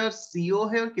लीटर CO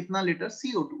है और कितना लीटर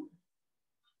CO2 है.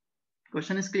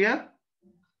 Question is clear?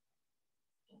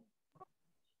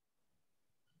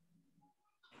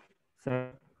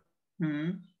 Sir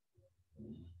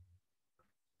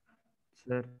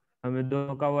sir हमें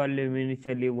दोनों का वॉल्यूम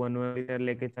इनिशियली 1 लीटर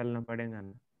लेके चलना पड़ेगा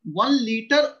ना. 1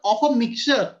 liter of a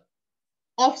mixture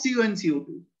of CO and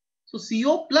CO2. So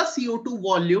CO plus CO2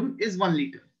 volume is 1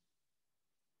 liter.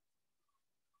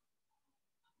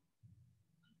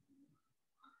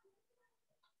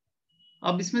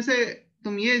 अब इसमें से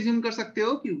तुम ये एज्यूम कर सकते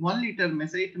हो कि 1 लीटर में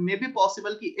से इट मे बी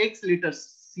पॉसिबल कि x लीटर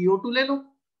CO2 ले लो,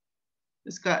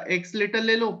 इसका x लीटर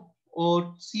ले लो और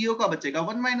CO का बचेगा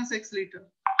 1 माइनस x लीटर.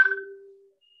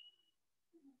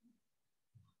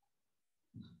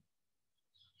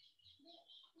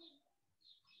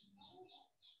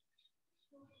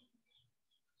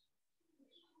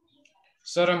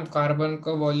 सर हम कार्बन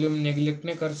का वॉल्यूम नेग्लेक्ट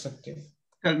नहीं कर सकते.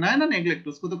 करना है ना नेग्लेक्ट,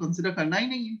 उसको तो कंसीडर करना ही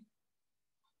नहीं है.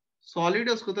 सॉलिड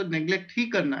है, उसको तो नेग्लेक्ट ही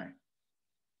करना है.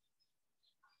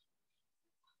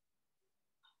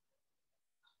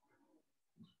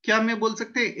 क्या मैं बोल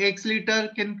सकते हैं x litre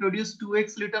can produce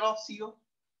 2x litre of CO?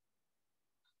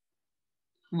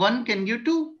 1 can give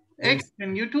 2x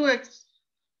can give 2x.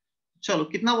 चलो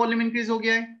कितना वॉल्यूम इंक्रीज हो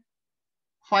गया है?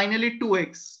 Finally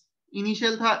 2x.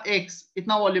 इनिशियल था x,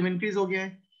 इतना वॉल्यूम इंक्रीज हो गया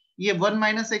है. ये 1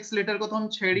 माइनस x लीटर को तो हम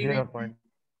छेड़ ही नहीं.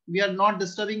 We are not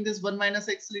disturbing this 1 minus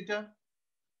x litre.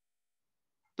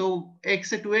 तो x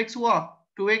से 2x हुआ,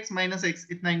 2x माइनस x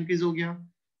इतना इंक्रीज हो गया.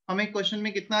 हमें क्वेश्चन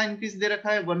में कितना इंक्रीज दे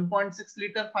रखा है? 1.6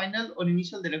 लीटर फाइनल, और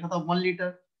इनिशियल दे रखा था 1 लीटर.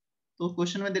 तो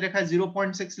क्वेश्चन में दे रखा है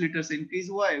 0.6 लीटर से इंक्रीज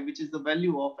हुआ है, which is the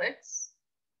value of x.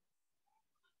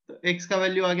 तो x का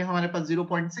वैल्यू आ गया हमारे पास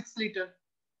 0.6 लीटर.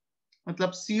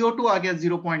 मतलब CO2 आ गया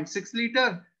 0.6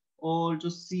 लीटर, और जो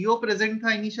CO प्रेजेंट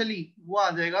था इनिशियली वो आ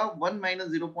जाएगा 1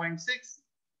 माइनस 0.6,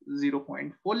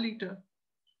 0.4 लीटर.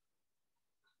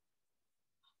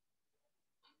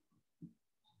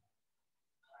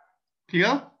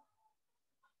 क्लियर?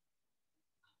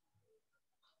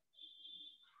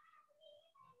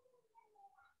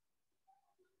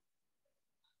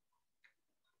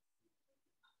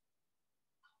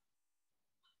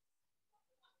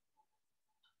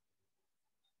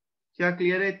 क्या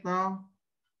क्लियर है इतना?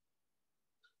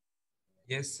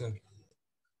 Yes sir.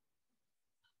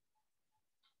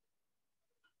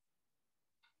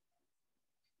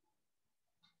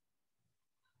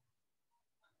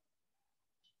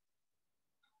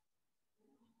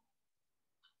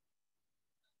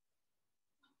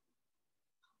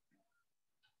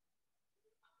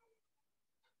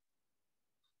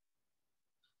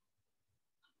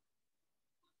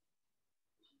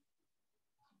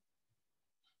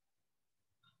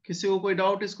 किसी को कोई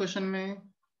डाउट इस क्वेश्चन में?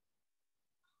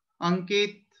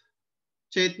 अंकित,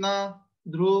 चेतना,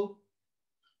 ध्रुव?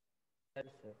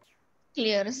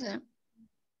 Clear sir.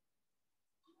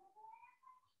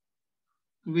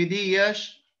 विधि, यश?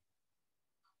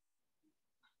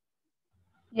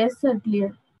 Yes sir,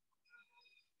 clear.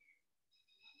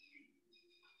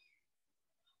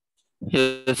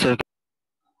 Yes sir.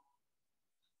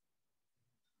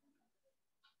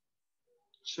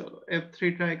 चलो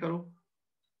F3 ट्राई करो।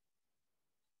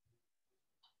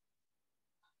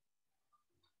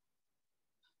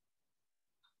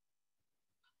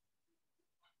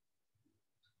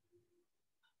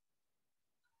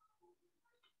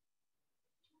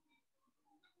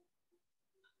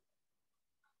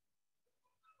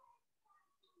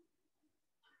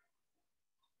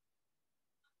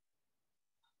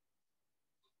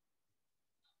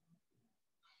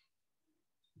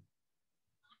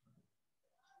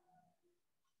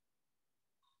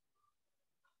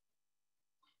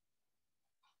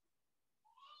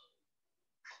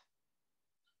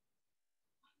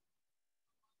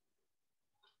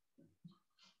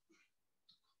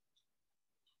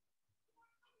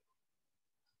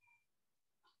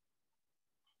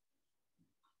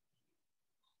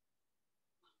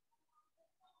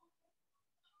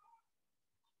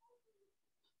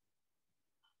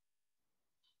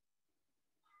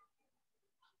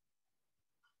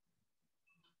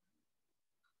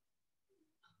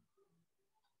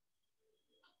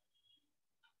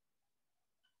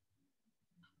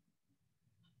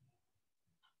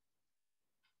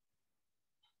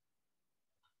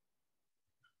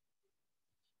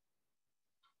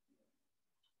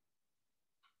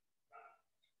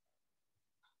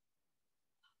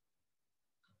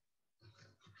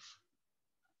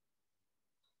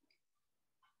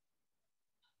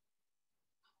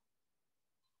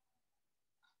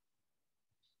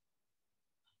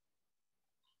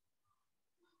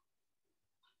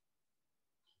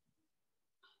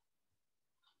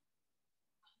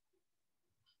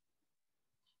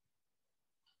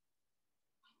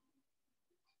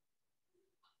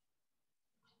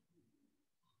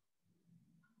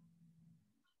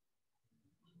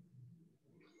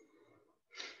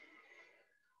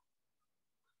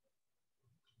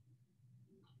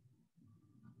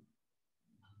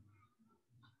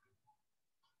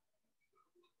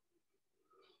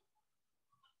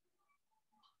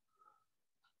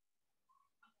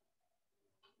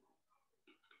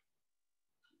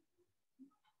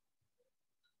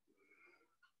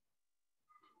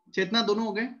 चेतना, दोनों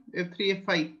हो गए? F3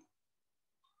 F5?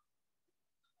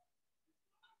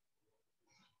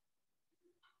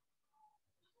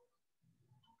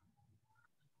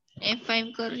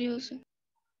 F5 कर रही हूँ उसे।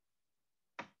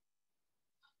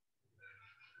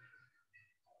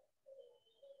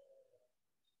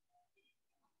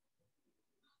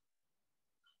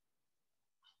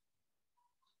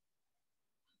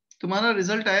 तुम्हारा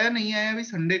रिजल्ट आया नहीं आया अभी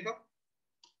संडे का?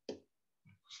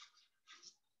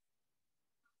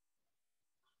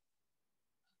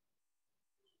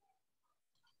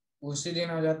 उसी दिन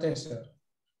आ जाते हैं सर।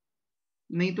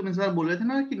 नहीं, तुम इस बार बोल रहे थे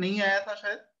ना कि नहीं आया था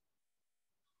शायद।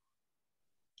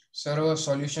 सर वो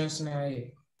सॉल्यूशंस में आए।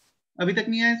 अभी तक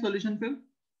नहीं आया सॉल्यूशन फिर?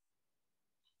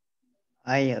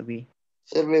 आए अभी।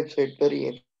 सर वेबसाइट पर ही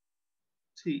है,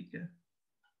 ठीक है,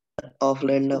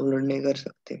 ऑफलाइन डाउनलोड नहीं कर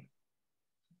सकते।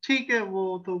 ठीक है, वो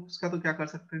तो उसका तो क्या कर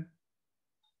सकते हैं,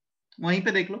 वहीं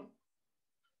पे देख लो।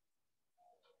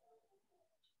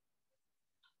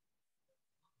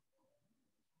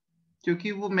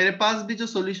 क्योंकि वो मेरे पास भी जो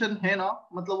सॉल्यूशन है ना,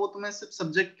 मतलब वो तुम्हें सिर्फ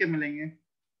सब्जेक्ट के मिलेंगे,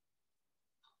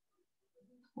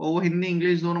 और वो हिंदी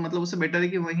इंग्लिश दोनों, मतलब उससे बेटर है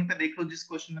कि वहीं पे देख लो जिस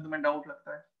क्वेश्चन में तुम्हें डाउट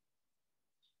लगता है।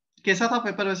 कैसा था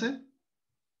पेपर वैसे?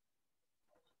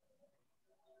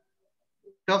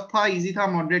 टफ था, इजी था,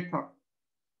 मॉडरेट था?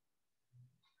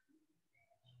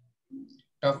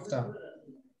 टफ था।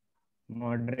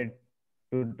 Moderate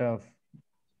to tough.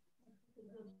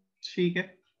 ठीक है।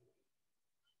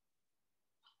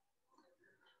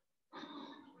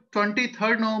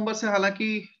 23 नवंबर से हालांकि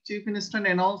चीफ मिनिस्टर ने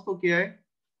अनाउंस तो किया है,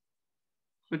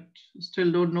 बट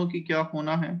स्टिल डोंट नो कि क्या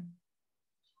होना है।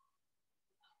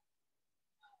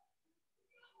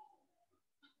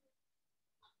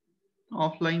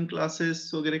 ऑफलाइन क्लासेस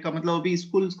वगैरह का मतलब अभी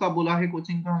स्कूल्स का बोला है,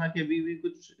 कोचिंग का, हालांकि अभी भी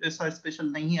कुछ ऐसा स्पेशल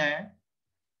नहीं आया है।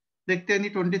 देखते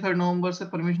हैं 23 नवंबर से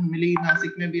परमिशन मिली,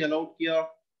 नासिक में भी अलाउड किया,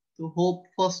 तो होप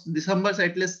 1 दिसंबर से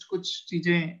एटलीस्ट कुछ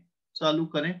चीजें चालू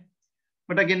करें।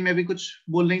 बट अगेन मैं भी कुछ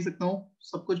बोल नहीं सकता हूँ,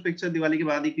 सब कुछ पिक्चर दिवाली के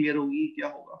बाद ही क्लियर होगी क्या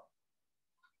होगा।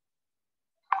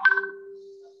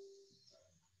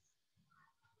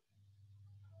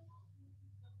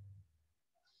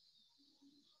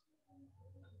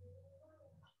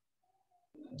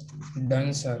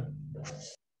 Done sir.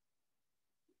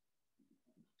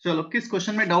 चलो किस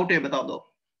क्वेश्चन में डाउट है बता दो।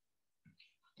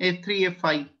 F3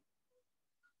 F5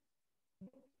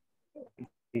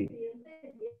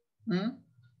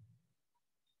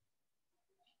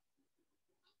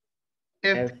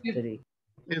 F3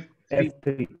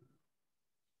 F3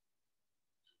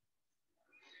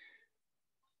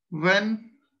 when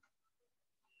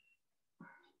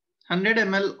 100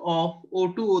 ml of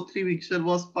O2O3 mixture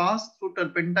was passed through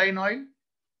turpentine oil,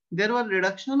 there was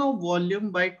reduction of volume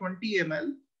by 20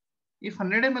 ml. If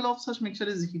 100 ml of such mixture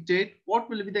is heated, what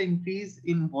will be the increase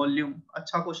in volume?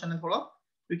 अच्छा question है थोड़ा,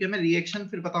 क्योंकि हमें reaction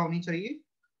फिर पता होनी चाहिए।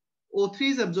 O3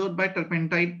 is absorbed by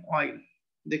turpentine oil.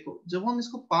 देखो जब हम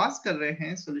इसको पास कर रहे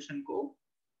हैं सॉल्यूशन को,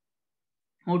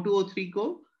 O2O3 को,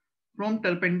 from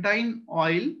turpentine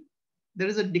oil, there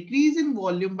is a decrease in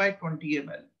volume by 20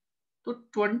 ml. तो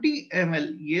 20 ml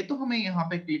ये तो हमें यहाँ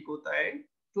पे क्लिक होता है,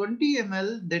 20 ml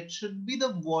that should be the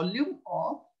volume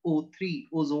of O3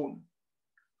 ozone.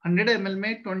 100 ml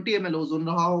में 20 ml ओजोन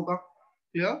रहा होगा,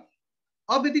 क्लियर।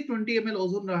 अब यदि 20 ml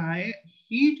ओजोन रहा है,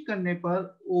 हीट करने पर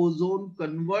ओजोन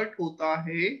कन्वर्ट होता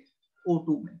है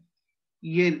O2 में,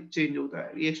 ये चेंज होता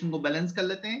है। रिएक्शन को बैलेंस कर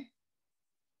लेते हैं,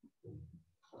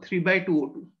 3/2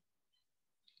 O2,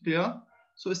 क्लियर।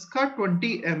 सो इसका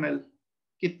 20 ml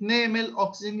कितने ml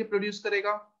ऑक्सीजन के प्रोड्यूस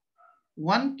करेगा?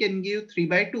 1 can give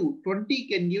 3/2, 20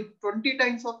 can give 20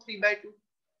 times of 3/2,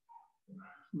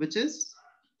 which is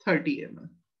 30 ml.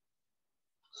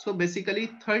 So basically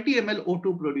 30 ml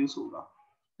O2 produce होगा।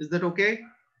 Is that okay?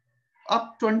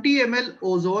 अब 20 ml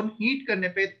ओजोन हीट करने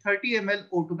पे 30 ml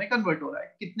O2 में कन्वर्ट हो रहा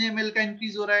है। कितने ml का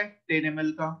इंक्रीज हो रहा है? 10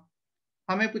 ml का।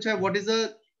 हमें पूछा है what is the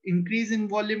increase in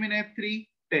volume in F3?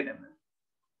 10 ml।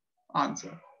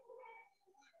 Answer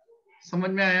समझ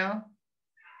में आया?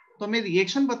 तो हमें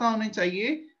रिएक्शन पता होने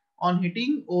चाहिए। On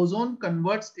heating ozone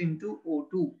converts into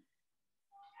O2।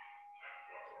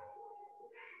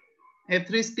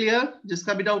 F3 is clear,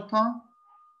 जिसका भी डाउट था?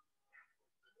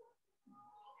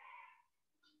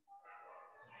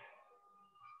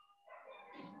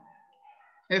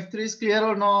 F3 is clear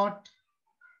or not?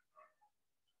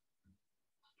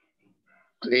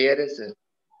 Clear है सर।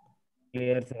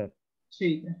 Clear sir.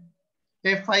 ठीक है।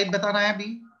 F5 बताना है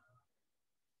अभी।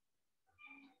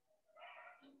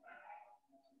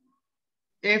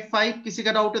 F5 किसी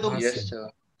का डाउट है तो? Yes sir.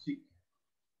 ठीक।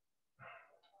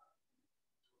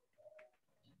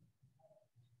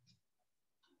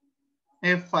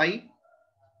 F5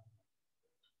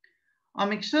 a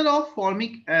mixture of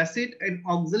formic acid and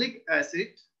oxalic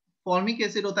acid. Formic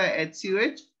acid होता है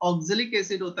HCOH, ऑक्जेलिक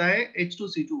एसिड होता है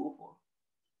H2C2O4।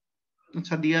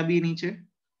 अच्छा दिया भी नीचे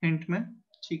हिंट में,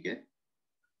 ठीक है।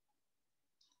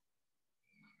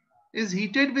 is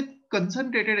heated with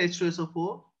concentrated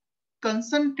H2SO4.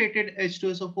 Concentrated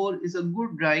H2SO4 is a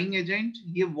good drying agent.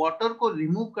 ये वाटर को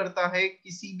रिमूव करता है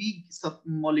किसी भी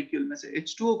मॉलिक्यूल में से,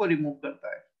 H2O को रिमूव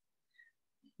करता है।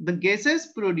 The gases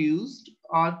produced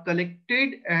are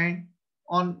collected and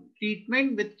on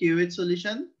treatment with KOH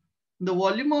solution, the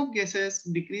volume of gases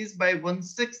decreased by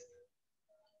 1/6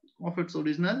 of its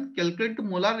original. Calculate the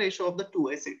molar ratio of the two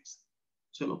acids.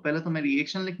 चलो पहले तो हमें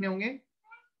reaction लिखने होंगे।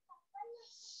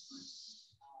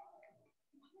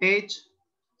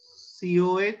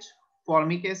 HCOH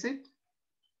formic acid,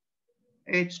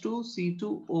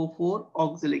 H2C2O4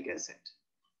 oxalic acid.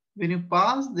 When you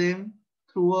pass them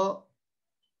through a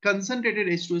concentrated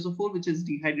H2SO4 which is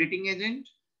dehydrating agent,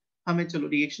 हमें चलो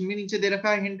reaction भी नीचे दे रखा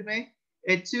है हिंट में,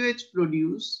 HCOH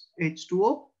produce H2O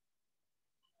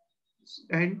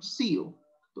and CO,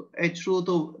 तो H2O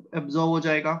तो एब्जॉर्ब हो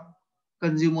जाएगा,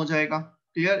 कंज्यूम हो जाएगा,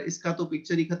 क्लियर। इसका तो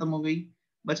पिक्चर ही खत्म हो गई,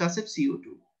 बचा सिर्फ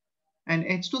CO2 and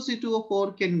H2C2O4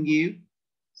 can give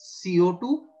CO2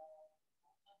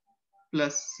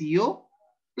 plus CO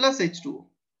plus H2O।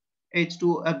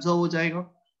 H2O absorb हो जाएगा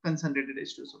कंसंट्रेटेड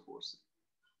H2SO4 से।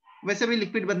 वैसे भी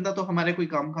लिक्विड बनता तो हमारे कोई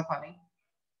काम का था नहीं।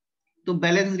 तो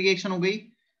बैलेंस रिएक्शन हो गई,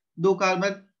 2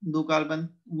 carbon 2 carbon,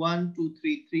 1 2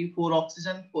 3 3 4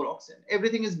 oxygen 4 oxygen,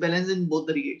 everything is balance in both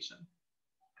the reaction,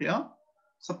 clear.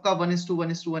 सबका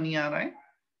 1:1:1 ही आ रहा है।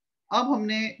 अब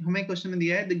हमें क्वेश्चन में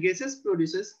दिया है the gases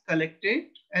produces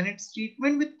collected and it's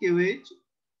treatment with KOH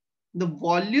the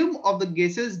volume of the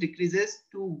gases decreases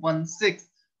to 1/6,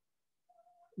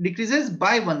 decreases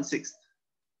by 1/6।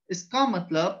 इसका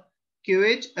मतलब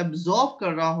QH एब्जॉर्ब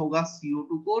कर रहा होगा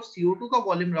CO2 को, और CO2 का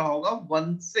वॉल्यूम रहा होगा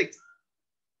 1/6,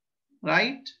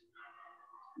 right,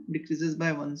 decreases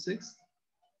by 1/6।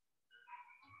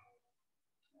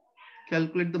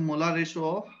 Calculate the molar ratio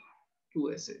of two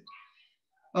acid।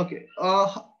 Okay,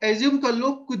 assume कर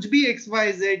लो कुछ भी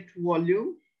XYZ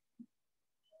वॉल्यूम,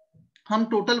 हम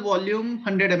टोटल वॉल्यूम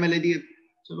 100 ml दिए,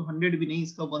 चलो 100 भी नहीं,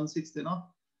 इसका 1/6 देना,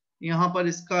 यहाँ पर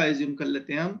इसका एज्यूम कर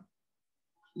लेते हैं हम।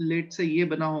 लेट से ये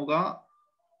बना होगा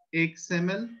x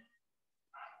ml,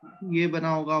 ये बना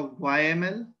होगा y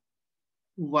ml,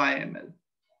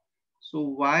 so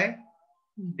y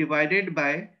divided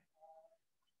by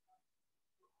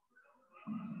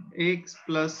x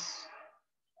plus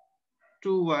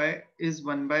 2y is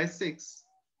 1/6।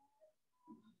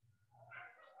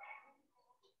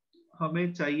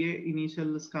 हमें चाहिए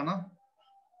इनिशियल इसका ना,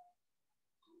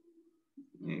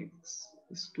 x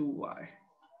is 2y,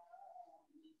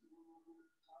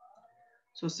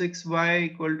 so 6y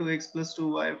equal to x plus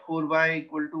 2y, 4y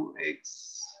equal to x।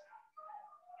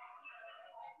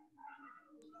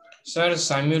 Sir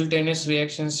simultaneous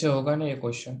reaction से होगा ना ये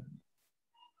क्वेश्चन?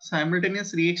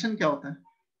 साइमल्टेनियस रिएक्शन क्या होता है?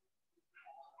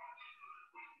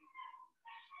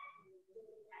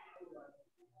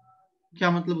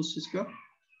 क्या मतलब उस चीज का?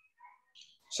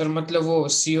 सर मतलब वो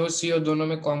CO दोनों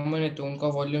में कॉमन है तो उनका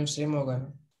वॉल्यूम सेम होगा ना?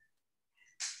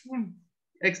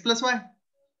 x प्लस वाई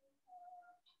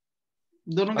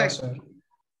दोनों का हाँ सर।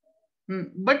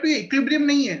 बट ये इक्विलिब्रियम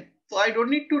नहीं है, तो I don't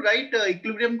need to right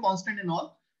equilibrium constant and all.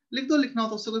 लिख दो, लिखना हो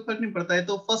तो उससे कोई फर्क नहीं पड़ता है।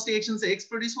 तो फर्स्ट रिएक्शन से x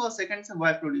प्रोड्यूस हुआ, सेकंड से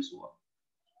y प्रोड्यूस हुआ,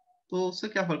 तो उससे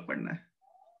क्या फर्क पड़ना है?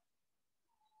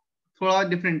 थोड़ा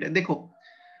डिफरेंट है। देखो,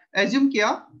 एज्यूम किया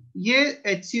ये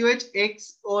HCOH X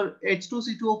और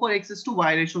H2C2O4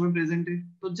 X:Y रेशियो में प्रेजेंट है,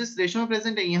 तो जिस रेशियो में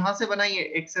प्रेजेंट है यहां से बना ये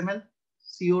XmL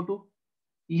CO2,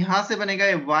 यहां से बनेगा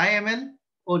ये YmL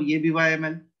और ये भी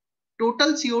YmL,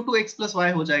 total CO2 X plus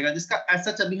Y हो जाएगा, जिसका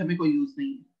ऐसा अभी हमें कोई यूज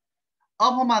नहीं है।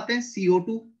 अब हम आते हैं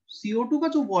CO2। CO2 का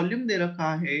जो वॉल्यूम दे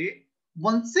रखा है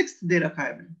 1/6 दे रखा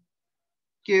है हमें।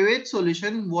 KOH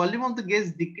solution volume of the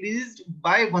gas decreased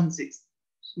bye 1/6,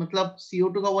 मतलब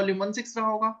CO2 का वॉल्यूम 1/6 रहा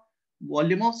होगा,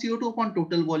 volume of CO2 upon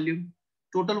total volume,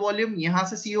 total volume यहां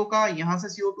से CO का, यहां से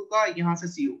CO2 का, यहां से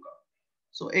CO का,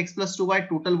 सो x plus 2y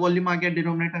total volume आ गया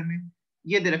डिनोमिनेटर में।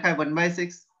 ये दे रखा है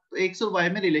 1/6, तो x और y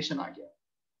में रिलेशन आ गया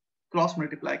क्रॉस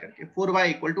मल्टीप्लाई करके, 4y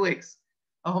इक्वल टू x।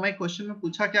 अब हमें क्वेश्चन में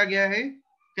पूछा क्या गया है,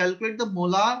 calculate the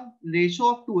molar ratio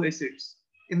of to acids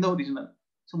in the original.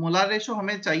 So molar ratio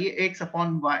हमें चाहिए x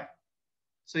अपॉन y,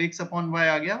 सो x अपॉन y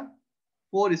आ गया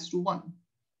 4:1।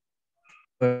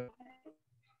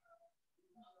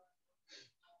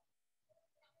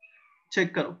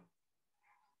 चेक करो,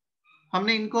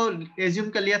 हमने इनको एज्यूम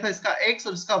कर लिया था इसका x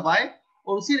और इसका y,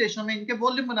 और उसी रेशियो में इनके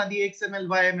वॉल्यूम बना दिए XmL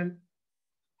YmL।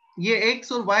 ये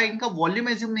x और y इनका वॉल्यूम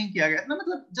एज्यूम नहीं किया गया ना,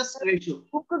 मतलब जस्ट रेशियो।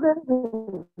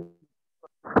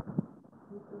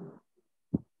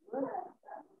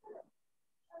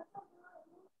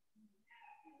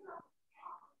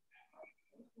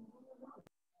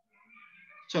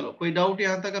 चलो, कोई डाउट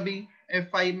यहां तक अभी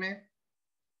F5 में?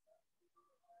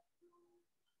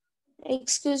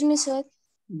 Excuse me sir.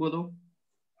 बोलो।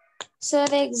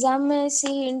 सर एग्जाम में ऐसी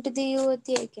हिंट दी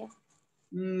होती है क्या?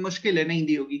 मुश्किल है, नहीं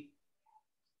दी होगी,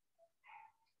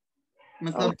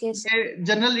 मतलब ओके ये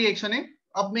जनरल रिएक्शन है।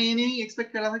 अब मैं ये नहीं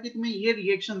एक्सपेक्ट कर रहा था कि तुम्हें ये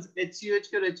रिएक्शंस HCOH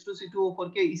के और H2C2O4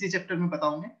 के इसी चैप्टर में पता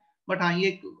होंगे, बट हाँ ये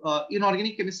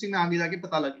इनऑर्गेनिक केमिस्ट्री में आगे जाके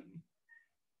पता लगेंगे।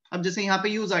 अब जैसे यहाँ पे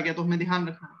यूज आ गया तो हमें ध्यान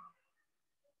रखना है,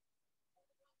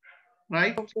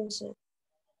 राइट? Okay sir.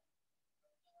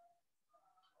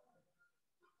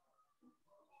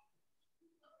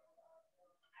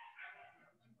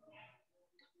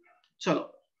 चलो,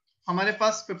 हमारे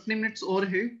पास 15 मिनट्स और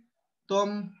है, तो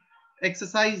हम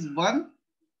एक्सरसाइज 1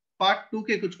 पार्ट 2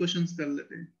 के कुछ क्वेश्चंस कर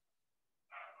लेते हैं।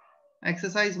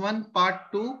 Exercise 1 part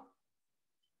 2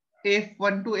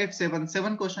 F1 to F7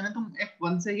 7 question है, तुम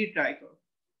F1 से ही ट्राई करो,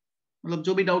 मतलब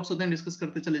जो भी डाउट्स होते हैं डिस्कस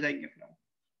करते चले जाएंगे।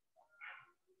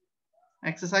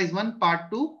 एक्सरसाइज 1 पार्ट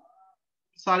 2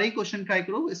 सारे ही क्वेश्चन ट्राई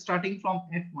करो स्टार्टिंग फ्रॉम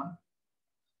F1,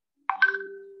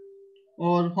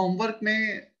 और होमवर्क में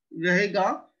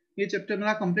रहेगा, ये चैप्टर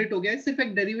मेरा कंप्लीट हो गया है, सिर्फ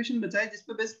एक डेरिवेशन बचा है जिस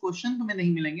पे बेस्ट क्वेश्चन तुम्हें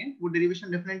नहीं मिलेंगे, वो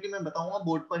डेरिवेशन डेफिनेटली मैं बताऊंगा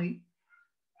बोर्ड पर ही।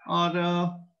 और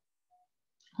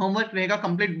होमवर्क रहेगा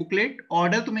कंप्लीट बुकलेट।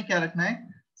 ऑर्डर तुम्हें क्या रखना है,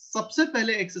 सबसे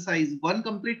पहले एक्सरसाइज 1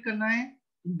 कंप्लीट करना है,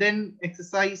 देन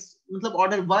एक्सरसाइज, मतलब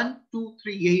ऑर्डर 1 2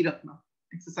 3 यही रखना,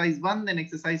 exercise 1 then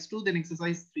exercise 2 then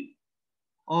exercise 3।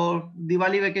 और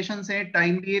दिवाली वेकेशन से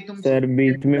टाइम लिए तुम सर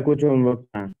बीच में कुछ होमवर्क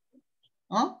था।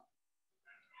 हाँ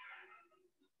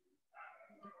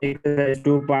एक्सरसाइज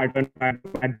 2 पार्ट 1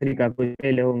 पार्ट 3 का कुछ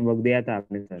पहले होमवर्क दिया था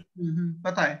आपने सर।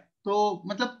 पता है, तो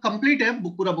मतलब कंप्लीट है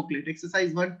पूरा booklet,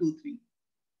 exercise 1 2 3।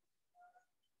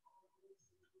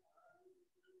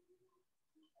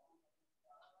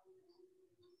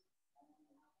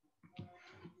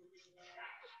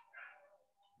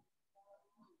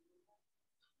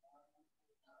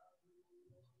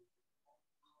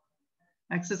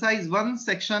 Exercise 1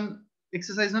 section,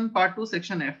 exercise 1 part 2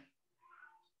 section F.